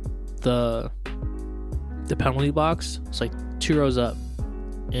like the penalty box. It's like 2 rows up.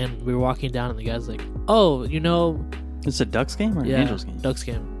 And we were walking down and the guy's like, "Oh, you know." It's a Ducks game or an Angels game? Ducks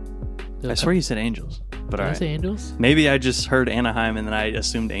game. I swear you said Angels. But Did I alright. say Angels? Maybe I just heard Anaheim and then I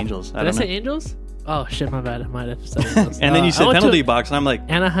assumed Angels. Did I say Angels? Oh shit, my bad. I might have said Angels. And then you I said went to penalty box, and I'm like,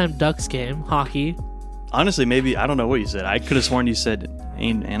 Anaheim Ducks game, hockey. honestly, maybe I don't know what you said. I could have sworn you said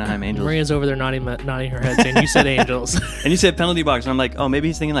Anaheim Angels. Maria's over there nodding her head saying you said Angels. And you said penalty box, and I'm like, oh, maybe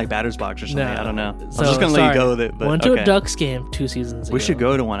he's thinking like batter's box or something. No. I don't know. I was So, just gonna let you go with it. But went to okay. a Ducks game 2 seasons ago. We should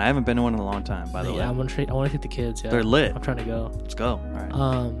go to one. I haven't been to one in a long time, by the way. Yeah, I want to take the kids. Yeah, They're lit. I'm trying to go. Let's go. All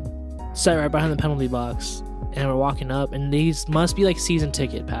right. Sat right behind the penalty box, and we're walking up, and these must be like season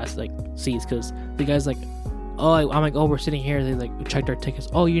ticket pass like seats, because the guy's like, "Oh," I'm like, "Oh, we're sitting here." They like checked our tickets.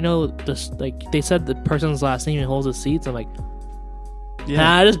 "Oh, you know this?" Like they said the person's last name and holds the seats. I'm like,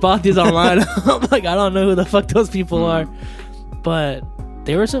 "Nah, I just bought these online." I'm like, I don't know who the fuck those people are, but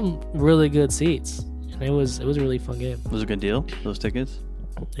there were some really good seats, and it was a really fun game. It was a good deal. Those tickets.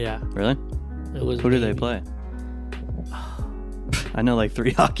 Yeah, Really? it was. Who did they maybe- play? I know like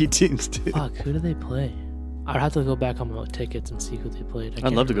 3 hockey teams too. Fuck, who did they play? I'd have to go back on my tickets and see who they played.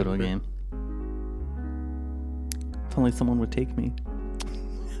 I'd love to go to a game. If only someone would take me.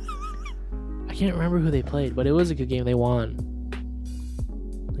 I can't remember who they played, but it was a good game. They won.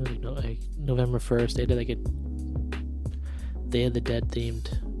 It was like November 1st. They did like Day of the Dead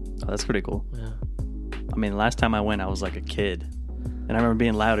themed. Oh, that's pretty cool. Yeah. I mean, last time I went, I was like a kid, and I remember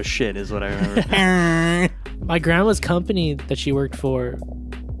being loud as shit. Is what I remember. My grandma's company that she worked for,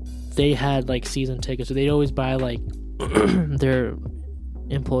 they had like season tickets, so they'd always buy like their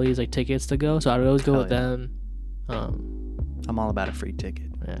employees like tickets to go. So I would always go Hell with yeah. them. I'm all about a free ticket.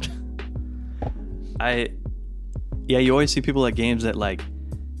 Yeah. You always see people at games that like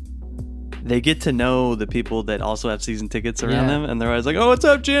they get to know the people that also have season tickets around Yeah. them, and they're always like, "Oh, what's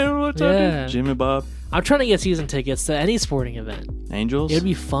up, Jim? What's up, Yeah. dude? Jim and Bob?" I'm trying to get season tickets to any sporting event. Angels. It'd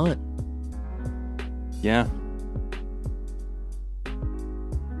be fun. Yeah.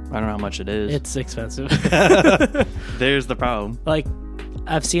 I don't know how much it is. It's expensive. There's the problem. Like,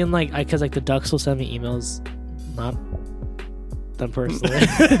 I've seen like, because like the Ducks will send me emails, not them personally,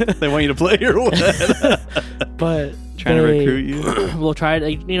 They want you to play or what? but Trying to recruit you. We'll try to,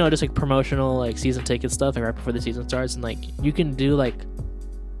 like, just like promotional like season ticket stuff like right before the season starts, and like you can do like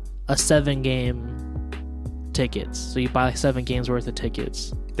a 7-game tickets. So you buy like 7 games worth of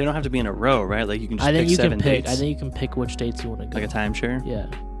tickets. They don't have to be in a row, right? Like you can just I think pick you 7 can pick. dates. I think you can pick which dates you want to go. Like a timeshare. Yeah.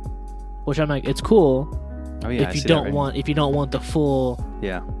 Which I'm like, it's cool. Oh yeah. I if you see don't that, right? want, if you don't want the full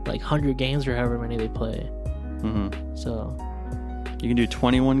Yeah. like 100 games or however many they play. Mm-hmm. So You can do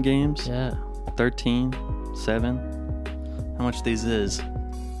 21 games. yeah. 13, 7. How much these is?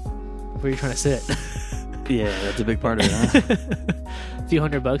 Where are you trying to sit? Yeah, that's a big part of it, huh? A few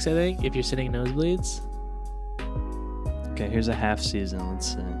 $100, I think, if you're sitting nosebleeds. Okay, here's a half season.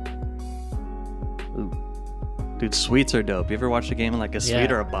 Let's see. Ooh. Dude, suites are dope. You ever watched a game in like a suite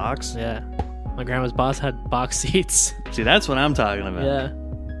Yeah. or a box? Yeah. My grandma's boss had box seats. See, that's what I'm talking about. Yeah.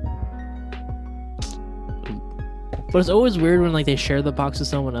 But it's always weird when like they share the box with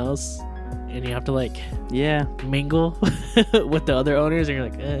someone else and you have to like Yeah, mingle with the other owners and you're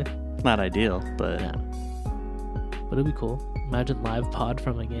like, eh. it's not ideal, but Yeah. But it'd be cool. Imagine live pod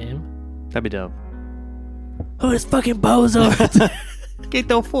from a game. that'd be dope. Who is fucking Bozo? Get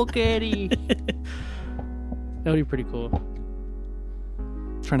the fuck out of here. That would be pretty cool.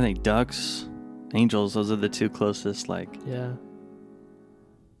 I'm trying to think. Ducks, Angels, those are the 2 closest. Like, Yeah.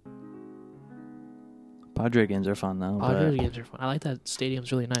 Padre games are fun though. Padres But games are fun. I like that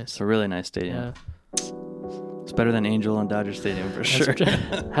stadium's really nice. it's a really nice stadium. Yeah. It's better than Angel and Dodger Stadium for That's sure. for sure.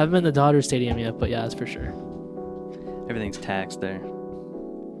 Haven't been to Dodger Stadium yet, but yeah, that's for sure. Everything's taxed there.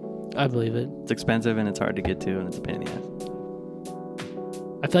 I believe it. It's expensive and it's hard to get to, and it's a pain in the ass.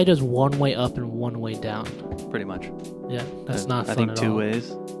 I feel like there's one way up and one way down. Pretty much. Yeah, that's not fun I think at 2 all.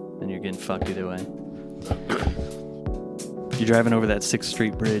 ways, and you're getting fucked either way. You're driving over that 6th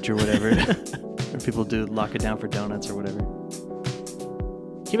Street Bridge or whatever, or people do lock it down for donuts or whatever.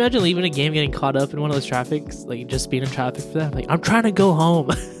 Can you imagine leaving a game getting caught up in one of those traffics? Like just being in traffic for that? Like, I'm trying to go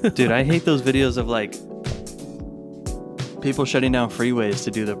home. Dude, I hate those videos of like people shutting down freeways to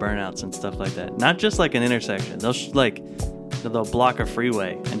do the burnouts and stuff like that. Not just like an intersection. They'll they'll block a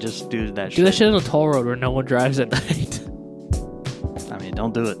freeway and just do that Do shit. that shit on a toll road where no one drives at night. I mean,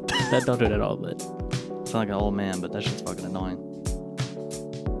 don't do it. Don't do it at all, but Sound like an old man, but that shit's fucking annoying.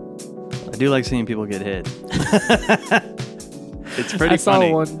 I do like seeing people get hit. It's pretty I saw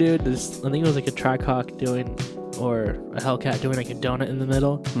funny. one dude. I think it was like a Trackhawk doing, or a Hellcat doing like a donut in the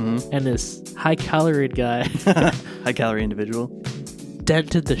middle, and this high-calorie guy High calorie individual.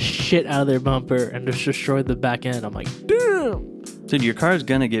 dented the shit out of their bumper and just destroyed the back end. I'm like, damn. Dude, your car's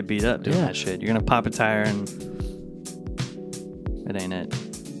gonna get beat up doing Yeah. that shit. You're gonna pop a tire and it ain't it.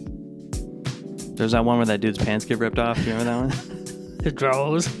 There's that one where that dude's pants get ripped off. Do you remember that one? It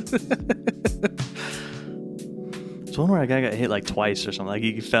draws. It's one where a guy got hit like twice or something. Like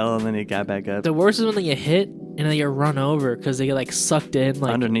he fell and then he got back up. The worst is when they get hit and then they get run over because they get like sucked in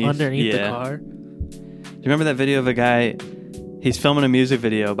like underneath the car. Do you remember that video of a guy? He's filming a music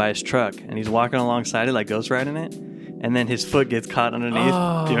video by his truck and he's walking alongside it like ghost riding it, and then his foot gets caught underneath.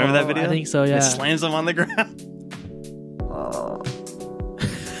 Oh, Do you remember that video? I think so, yeah. It slams him on the ground.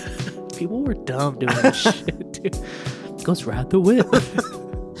 People were dumb doing this shit, dude. Ghost ride the whip.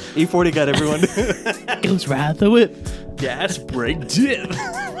 E40 got everyone. Ghost ride the whip. Gas brake dip.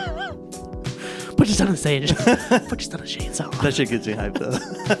 Put your son on stage. Put your son on chainsaw. That shit gets me hyped though.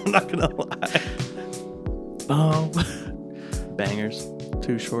 I'm not gonna lie. Bangers.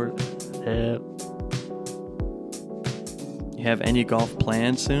 Too short. Yeah. You have any golf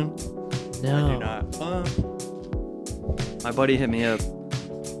plans soon? No. I do not. My buddy hit me up.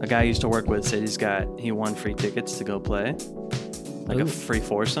 A guy I used to work with said he won free tickets to go play. Like Ooh. a free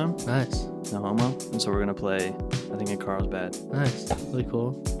foursome. Nice. No homo. And so we're gonna play, I think in Carlsbad. Nice. Really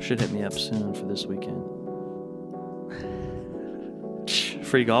cool. Should hit me up soon for this weekend.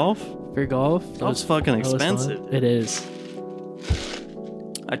 Free golf? Free golf? Golf's fucking that was fun. expensive. It is.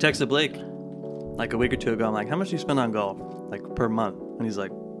 I texted Blake like a week or two ago. I'm like, how much do you spend on golf? Like per month? And he's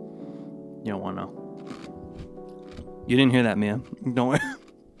like, you don't want to know. You didn't hear that, Mia. Don't worry.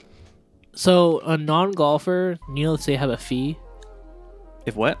 So a non-golfer, let's say have a fee.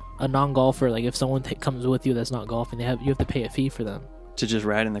 If what? A non-golfer, like if someone comes with you that's not golfing, you have to pay a fee for them. To just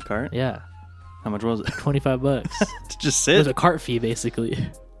ride in the cart? Yeah, How much was it? $25. To just It was sit? a cart fee basically,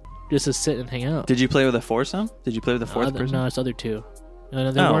 just to sit and hang out. Did you play with a foursome? Did you play with a fourth person? No, it's other two.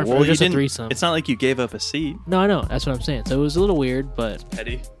 No, they Oh, weren't. well, It was you just a didn't. threesome. It's not like you gave up a seat. No, I know. That's what I'm saying. So it was a little weird, but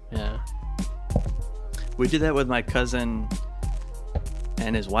Petty. yeah. We did that with my cousin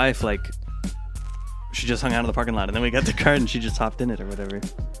and his wife. Like, she just hung out in the parking lot, and then we got the cart, and she just hopped in it or whatever.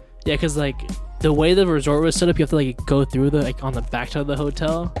 Yeah, because like the way the resort was set up, you have to like go through the on the back side of the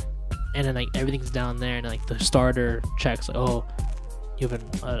hotel, and then like everything's down there, and like the starter checks like, oh, you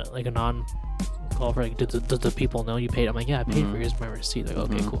have like a non-golfer. Like, does the people know you paid? I'm like, yeah, I paid for yours. My receipt. Like,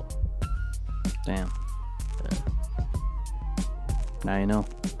 okay, cool. Damn. Now you know.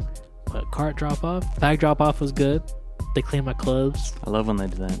 But cart drop off, bag drop off was good. They cleaned my clothes. I love when they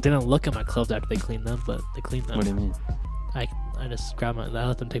do that. They didn't look at my clothes after they cleaned them, but they cleaned them. What do you mean? I just grabbed I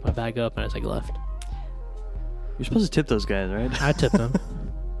let them take my bag up, and I just like left. You're supposed to tip those guys, right? I tipped them.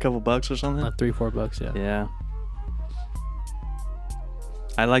 Couple bucks or something? Like $3-4, yeah. Yeah.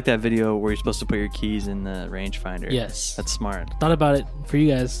 I like that video where you're supposed to put your keys in the rangefinder. Yes. That's smart. Thought about it for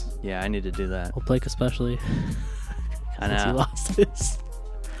you guys. Yeah, I need to do that. Well, Blake especially. I Since he know. lost his.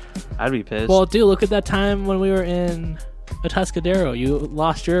 I'd be pissed. Well, dude, look at that time when we were in Atascadero. You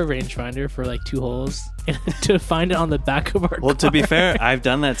lost your rangefinder for like 2 holes to find it on the back of our Well, to be car. fair, I've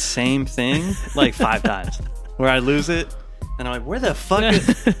done that same thing like 5 times where I lose it and I'm like, where the fuck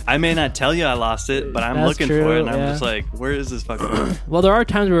is... I may not tell you I lost it, but I'm That's looking true, for it and I'm yeah. just like, where is this fucking... Well, there are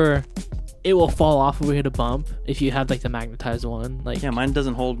times where it will fall off if we hit a bump if you have like the magnetized one. Like, Yeah, mine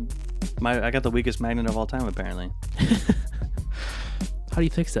doesn't hold... I got the weakest magnet of all time, apparently. how do you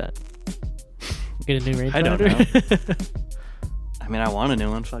fix that? Get a new rangefinder? I don't know. I mean, I want a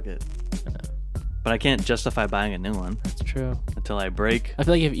new one. Fuck it. But I can't justify buying a new one That's true. until I break. I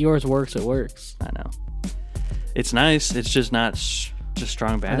feel like if yours works, it works. I know. It's nice. It's just not just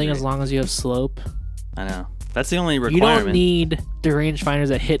strong battery. I think as long as you have slope. I know. That's the only You requirement. don't need the rangefinders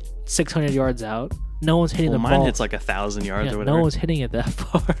that hit 600 yards out. No one's hitting Well, the mine ball. hits like 1,000 yards Yeah, or whatever. no one's hitting it that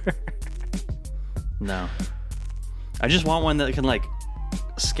far. No. I just want one that can like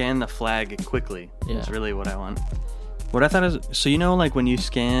scan the flag quickly. Yeah. That's really what I want. What I thought is, so you know, like when you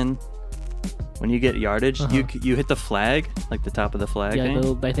scan, when you get yardage, you hit the flag, like the top of the flag. Yeah,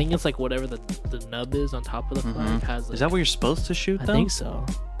 thing? I think it's like whatever the nub is on top of the flag has. Like, Is that what you're supposed to shoot I though? think so.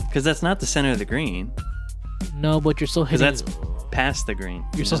 Because that's not the center of the green. No, but you're still Because hitting. that's past the green.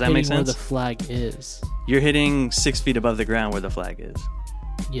 You're Does still that hitting make where sense? the flag is. You're hitting 6 feet above the ground where the flag is.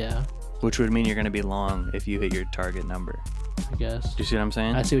 Yeah. which would mean you're going to be long if you hit your target number. I guess. Do you see what I'm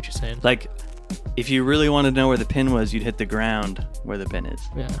saying? I see what you're saying. Like, if you really wanted to know where the pin was, you'd hit the ground where the pin is.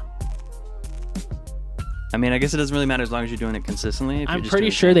 Yeah. I mean, I guess it doesn't really matter as long as you're doing it consistently. If I'm you're just pretty doing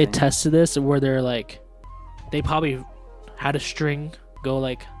the sure same they thing. tested this where they're like, they probably had a string go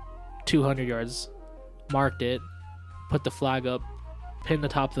like 200 yards, marked it, put the flag up, pin the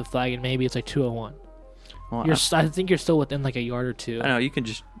top of the flag, and maybe it's like 201. Well, I think you're still within like a yard or two. I know you can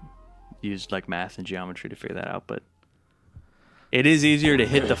just use like math and geometry to figure that out, but it is easier to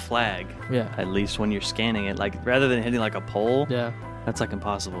hit the flag, Yeah. at least when you're scanning it. Like, rather than hitting like a pole, Yeah. that's like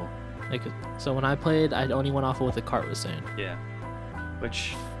impossible. Like, so when I played, I only went off of what the cart was saying. Yeah.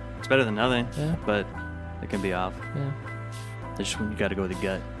 Which, it's better than nothing, Yeah. but it can be off. Yeah. It's just when you gotta go with the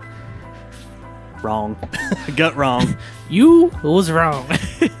gut. Wrong. Gut wrong. You was wrong.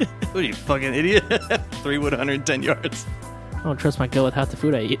 What are you, fucking idiot? 3 wood, 110 yards. I don't trust my gut with half the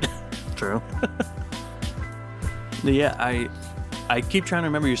food I eat. True. Yeah, I keep trying to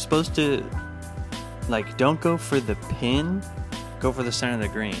remember. You're supposed to, like, don't go for the pin, go for the center of the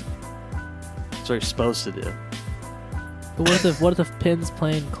green. That's what you're supposed to do. But what if the pin's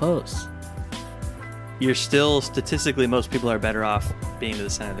playing close? You're still, statistically, most people are better off being to the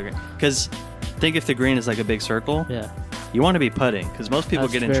center of the green. Because think if the green is like a big circle, Yeah. you want to be putting. Because most people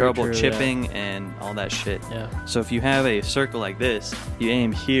That's get in very trouble true, chipping and all that shit. Yeah. So if you have a circle like this, you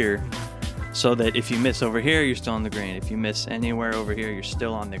aim here, so that if you miss over here, you're still on the green. If you miss anywhere over here, you're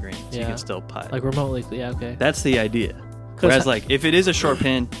still on the green. So you Yeah. can still putt. Like remotely. Yeah. Okay. That's the idea. Whereas, like, if it is a short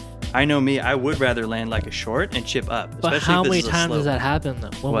pin, I know me, I would rather land like a short and chip up. But especially how if this many is a times slope. does that happen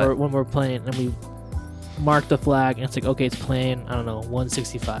though? What? When we're playing and we mark the flag and it's like, okay, it's playing, I don't know,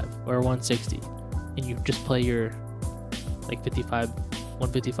 165 or 160, and you just play your like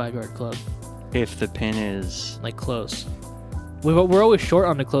 155 yard club, If the pin is... like close. We're always short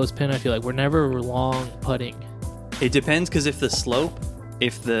on the close pin. I feel like we're never long putting. It depends, because if the slope,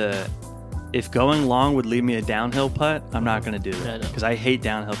 if going long would leave me a downhill putt, I'm not going to do Yeah, I it. know. Because I hate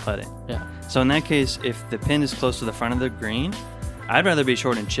downhill putting. Yeah. So in that case, if the pin is close to the front of the green, I'd rather be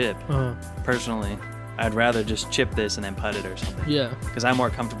short and chip, personally. I'd rather just chip this and then putt it or something. Yeah. Because I'm more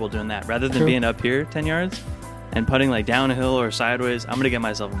comfortable doing that. Rather than True. being up here 10 yards and putting like downhill or sideways, I'm going to get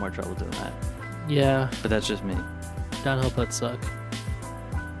myself in more trouble doing that. Yeah. But that's just me. Downhill putts suck.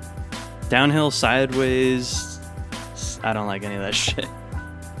 Downhill, sideways, I don't like any of that shit.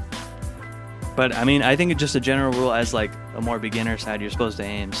 But I mean, I think it's just a general rule as like a more beginner side, you're supposed to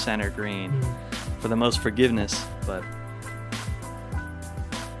aim center green for the most forgiveness. But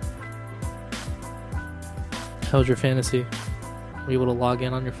How's your fantasy? Were you able to log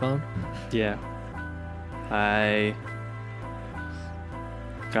in on your phone? yeah, I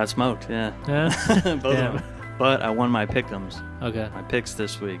got smoked. Yeah, Yeah. both of them. But I won my pick'ems, Okay. my picks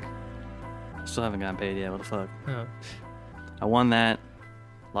this week. Still haven't gotten paid yet. What the fuck? Oh. I won that.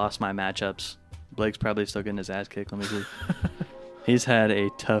 Lost my matchups. Blake's probably still getting his ass kicked. Let me see. He's had a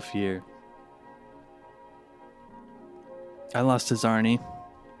tough year. I lost to Zarni.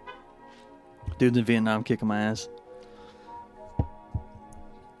 Dude's in Vietnam kicking my ass.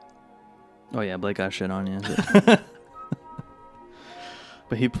 Oh yeah, Blake got shit on you.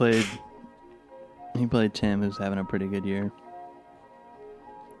 But he played Tim, who's having a pretty good year.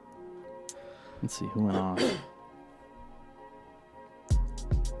 Let's see who went off.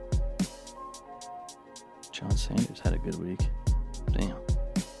 John Sanders had a good week. Damn.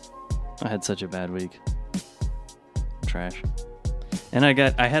 I had such a bad week. Trash. And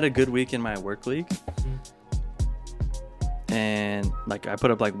I had a good week in my work league. And like I put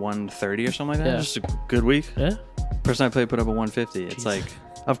up like 130 or something like that. Yeah. Just a good week. Yeah. Person I played put up a 150. It's Jeez. like,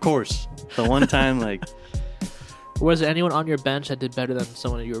 of course. The one time like Was there anyone on your bench that did better than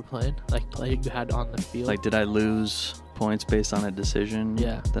someone you were playing? Like you had on the field? did I lose points based on a decision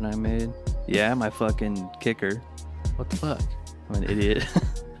Yeah. that I made? Yeah, my fucking kicker. What the fuck? I'm an idiot.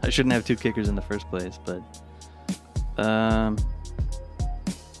 I shouldn't have two kickers in the first place, but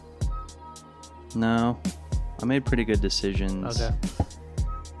no. I made pretty good decisions. Okay.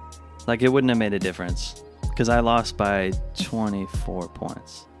 Like it wouldn't have made a difference because I lost by 24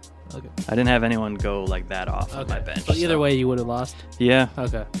 points. Okay. I didn't have anyone go like that off of my bench. But either so- way, you would have lost. Yeah.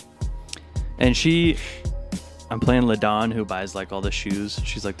 Okay. And I'm playing LaDawn, who buys like all the shoes.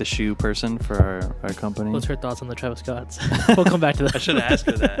 She's like the shoe person for our company. What's her thoughts on the Travis Scotts? We'll come back to that. I should have asked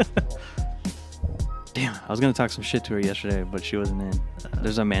her that. Damn, I was going to talk some shit to her yesterday, but she wasn't in.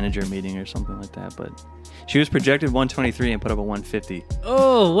 There's a manager meeting or something like that, but she was projected 123 and put up a 150.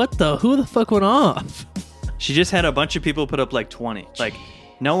 Oh, what the? Who the fuck went off? She just had a bunch of people put up like 20. Like,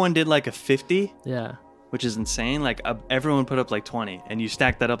 no one did like a 50. Yeah. which is insane. Like everyone put up like 20, and you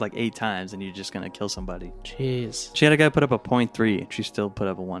stack that up like 8 times, and you're just gonna kill somebody. Jeez. She had a guy put up a 0.3, and she still put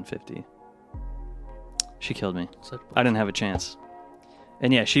up a 150. She killed me. I didn't have a chance.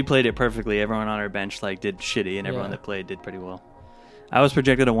 And yeah, she played it perfectly. Everyone on her bench like did shitty, and everyone that played did pretty well. I was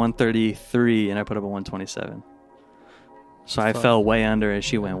projected a 133, and I put up a 127. So I fell way under, and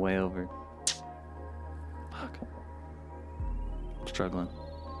she went way over. Fuck. I'm struggling.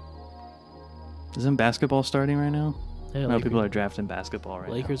 Isn't basketball starting right now? Yeah, no, people are drafting basketball right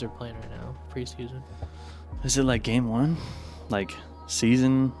Lakers are playing right now, preseason. Is it like game 1? Like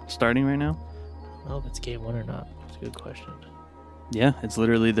season starting right now? I don't know if it's game 1 or not. It's a good question. Yeah, it's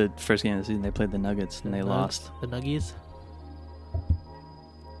literally the first game of the season. They played the Nuggets and they lost. The Nuggies?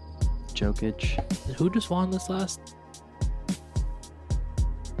 Jokic. Who just won this last?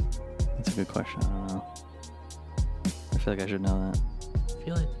 That's a good question. I don't know. I feel like I should know that. I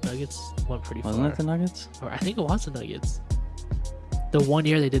feel like the Nuggets went pretty far. Wasn't it the Nuggets? Or I think it was the Nuggets. The one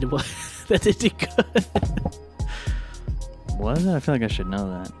year they did that they did good. Was it? I feel like I should know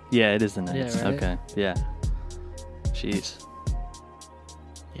that. Yeah, it is the Nuggets. Yeah, right? Okay. Yeah. Jeez.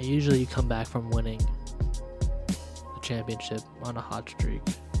 Yeah, usually you come back from winning the championship on a hot streak.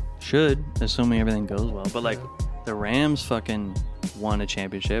 Should, assuming everything goes well. But like the Rams fucking won a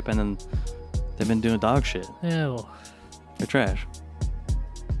championship, and then they've been doing dog shit. Yeah, well, they're trash.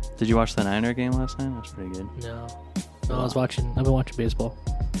 Did you watch the Niner game last night? That was pretty good. No, I've been watching baseball.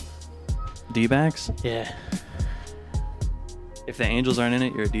 D-backs? Yeah. If the Angels aren't in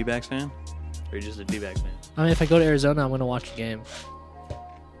it, you're a D-backs fan? Or you're just a D-backs fan? I mean, if I go to Arizona, I'm going to watch a game.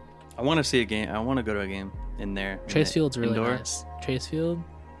 I want to see a game. I want to go to a game in there. Chase Field's really nice. Chase Field?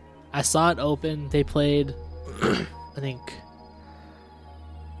 I saw it open. They played, I think,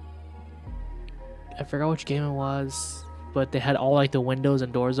 I forgot which game it was, but they had all like the windows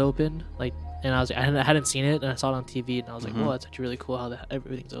and doors open. Like, and I hadn't seen it, and I saw it on TV, and I was like, "Whoa, that's actually really cool how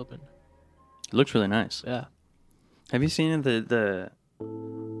everything's open." It looks really nice. Yeah. Have you seen the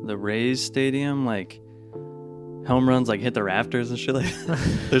Rays stadium? Like home runs like hit the rafters and shit. Like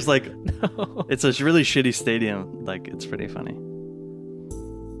there's like No. It's a really shitty stadium. Like it's pretty funny.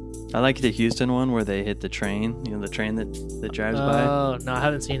 I like the Houston one where they hit the train. You know, the train that drives by. Oh no, I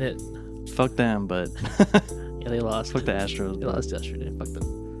haven't seen it. Fuck them, but yeah, they lost. Fuck the Astros. They lost yesterday. Fuck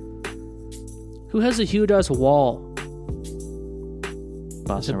them. Who has a huge ass wall?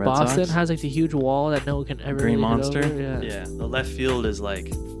 Boston Red Sox? Boston has like the huge wall that no one can ever Green really Monster? get over. Yeah. The left field is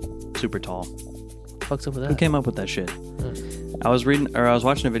like super tall. Fuck's up with that? Who came up with that shit? I was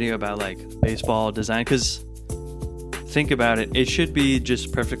watching a video about like baseball design, because think about it, it should be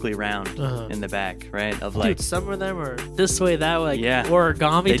just perfectly round in the back, right? Of like, dude, some of them are this way, that way, like yeah,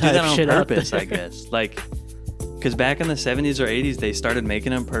 origami they type do that on shit purpose, I guess. Like, because back in the 70s or 80s, they started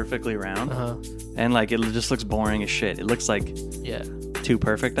making them perfectly round, and like it just looks boring as shit. It looks like too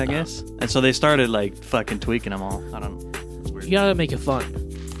perfect, I guess. And so they started like fucking tweaking them all. I don't know. It's weird. You gotta make it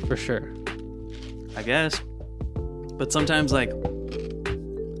fun, for sure. I guess. But sometimes like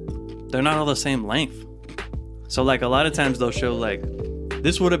they're not all the same length. So like a lot of times they'll show like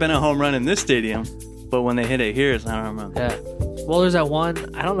this would have been a home run in this stadium, but when they hit it here, it's not a home run. Yeah. Well, there's that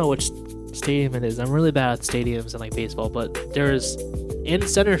one. I don't know which stadium it is. I'm really bad at stadiums and like baseball, but there's in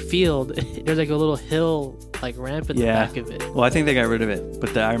center field. There's like a little hill, like ramp in the back of it. Well, I think they got rid of it,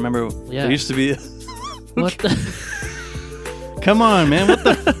 but I remember there used to be. What the? Come on, man! What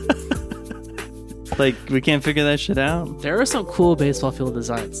the? Like we can't figure that shit out. There are some cool baseball field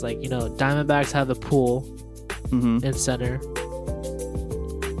designs. Like, you know, Diamondbacks have the pool in center.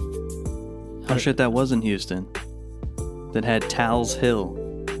 Oh shit, that was in Houston. That had Tal's Hill,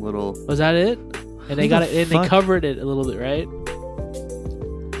 little. Was that it? And they got it, and they covered it a little bit, right?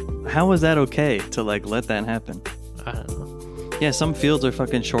 How was that okay to like let that happen? I don't know. Yeah, some fields are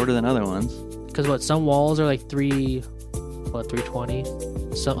fucking shorter than other ones. Because some walls are like 320.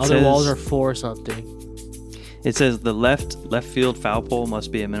 Some other walls are 4 something. It says the left field foul pole must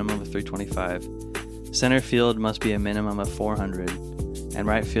be a minimum of 325. Center field must be a minimum of 400, and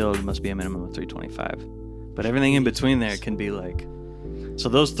right field must be a minimum of 325. But everything in between there can be like, so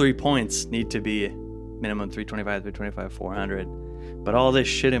those 3 points need to be minimum 325, 325, 400. But all this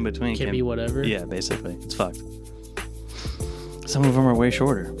shit in between can be whatever. Yeah, basically, it's fucked. Some of them are way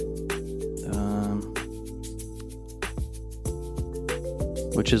shorter.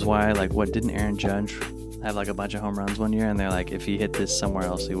 Which is why, like, what didn't Aaron Judge have like a bunch of home runs one year, and they're like, if he hit this somewhere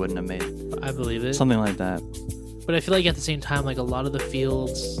else, he wouldn't have made it. I believe it. Something like that. But I feel like at the same time, like a lot of the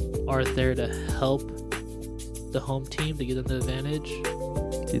fields are there to help the home team to get them the advantage.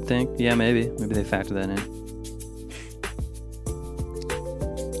 Do you think? Yeah, maybe. Maybe they factor that in.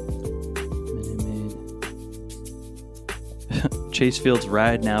 Minute Maid. Chase Field's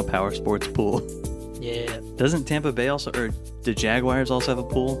Ride Now Power Sports Pool. Yeah. Doesn't Tampa Bay also, or the Jaguars also have a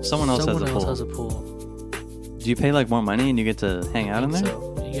pool? Someone else has a pool. Do you pay like more money and you get to hang out in there?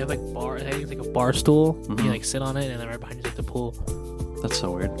 So you have like I think it's like a bar stool. Mhm. You like sit on it, and then right behind you is like the pool. That's so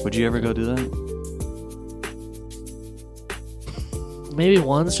weird. Would you ever go do that? Maybe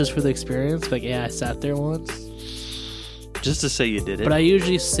once, just for the experience. Like, yeah, I sat there once. Just to say you did it. But I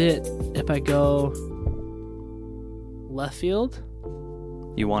usually sit if I go left field.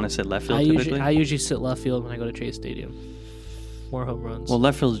 You want to sit left field typically? I usually sit left field when I go to Chase Stadium. More home runs. Well,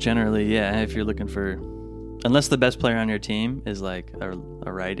 left field's generally, yeah, if you're looking for... Unless the best player on your team is like a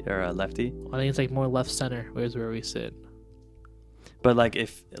right or a lefty. I think it's like more left center, where's where we sit. But like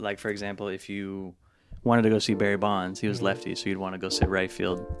if, like for example, if you wanted to go see Barry Bonds, he was lefty, so you'd want to go sit right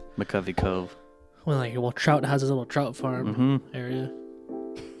field, McCovey Cove. Well, Trout has his little trout farm area.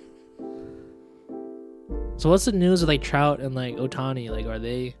 So what's the news with like Trout and like Ohtani? Like, are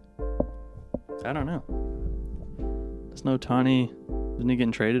they? I don't know. There's no Ohtani. Isn't he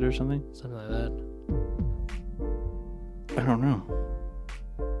getting traded or something? Something like that. I don't know.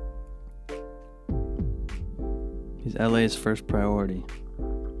 He's LA's first priority.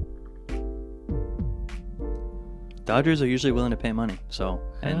 Dodgers are usually willing to pay money, so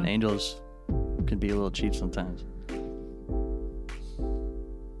and Angels can be a little cheap sometimes.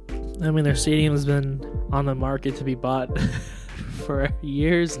 I mean, their stadium has been on the market to be bought for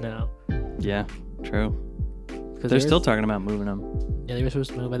years now. Yeah, true. They're still talking about moving them. Yeah, they were supposed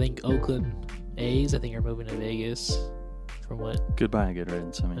to move. I think Oakland A's, are moving to Vegas. From what? Goodbye and good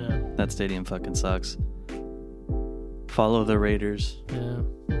riddance. I mean, that stadium fucking sucks. Follow the Raiders. Yeah.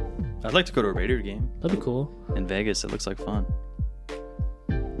 I'd like to go to a Raider game. That'd be cool. In Vegas, it looks like fun.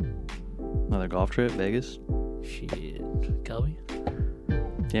 Another golf trip, Vegas. Shit. Kelby?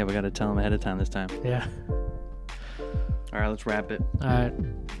 Yeah, we got to tell them ahead of time this time. Yeah. All right, let's wrap it. All right.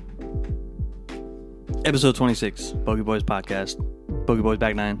 Episode 26, Bogey Boys Podcast. Bogey Boys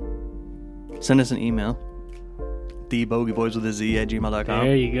Back 9. Send us an email. thebogeyboys@gmail.com.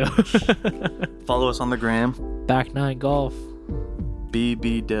 There you go. Follow us on the gram. Back 9 Golf.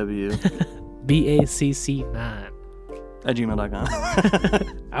 BBW. BACC9. @gmail.com.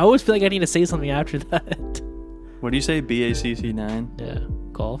 I always feel like I need to say something after that. What do you say? BACC9? Yeah.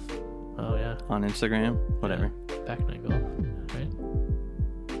 Golf. Oh, yeah. On Instagram? Whatever. Yeah. Back 9 Golf. Right?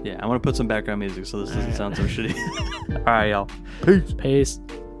 Yeah, I want to put some background music so this doesn't sound so shitty. All right, y'all. Peace.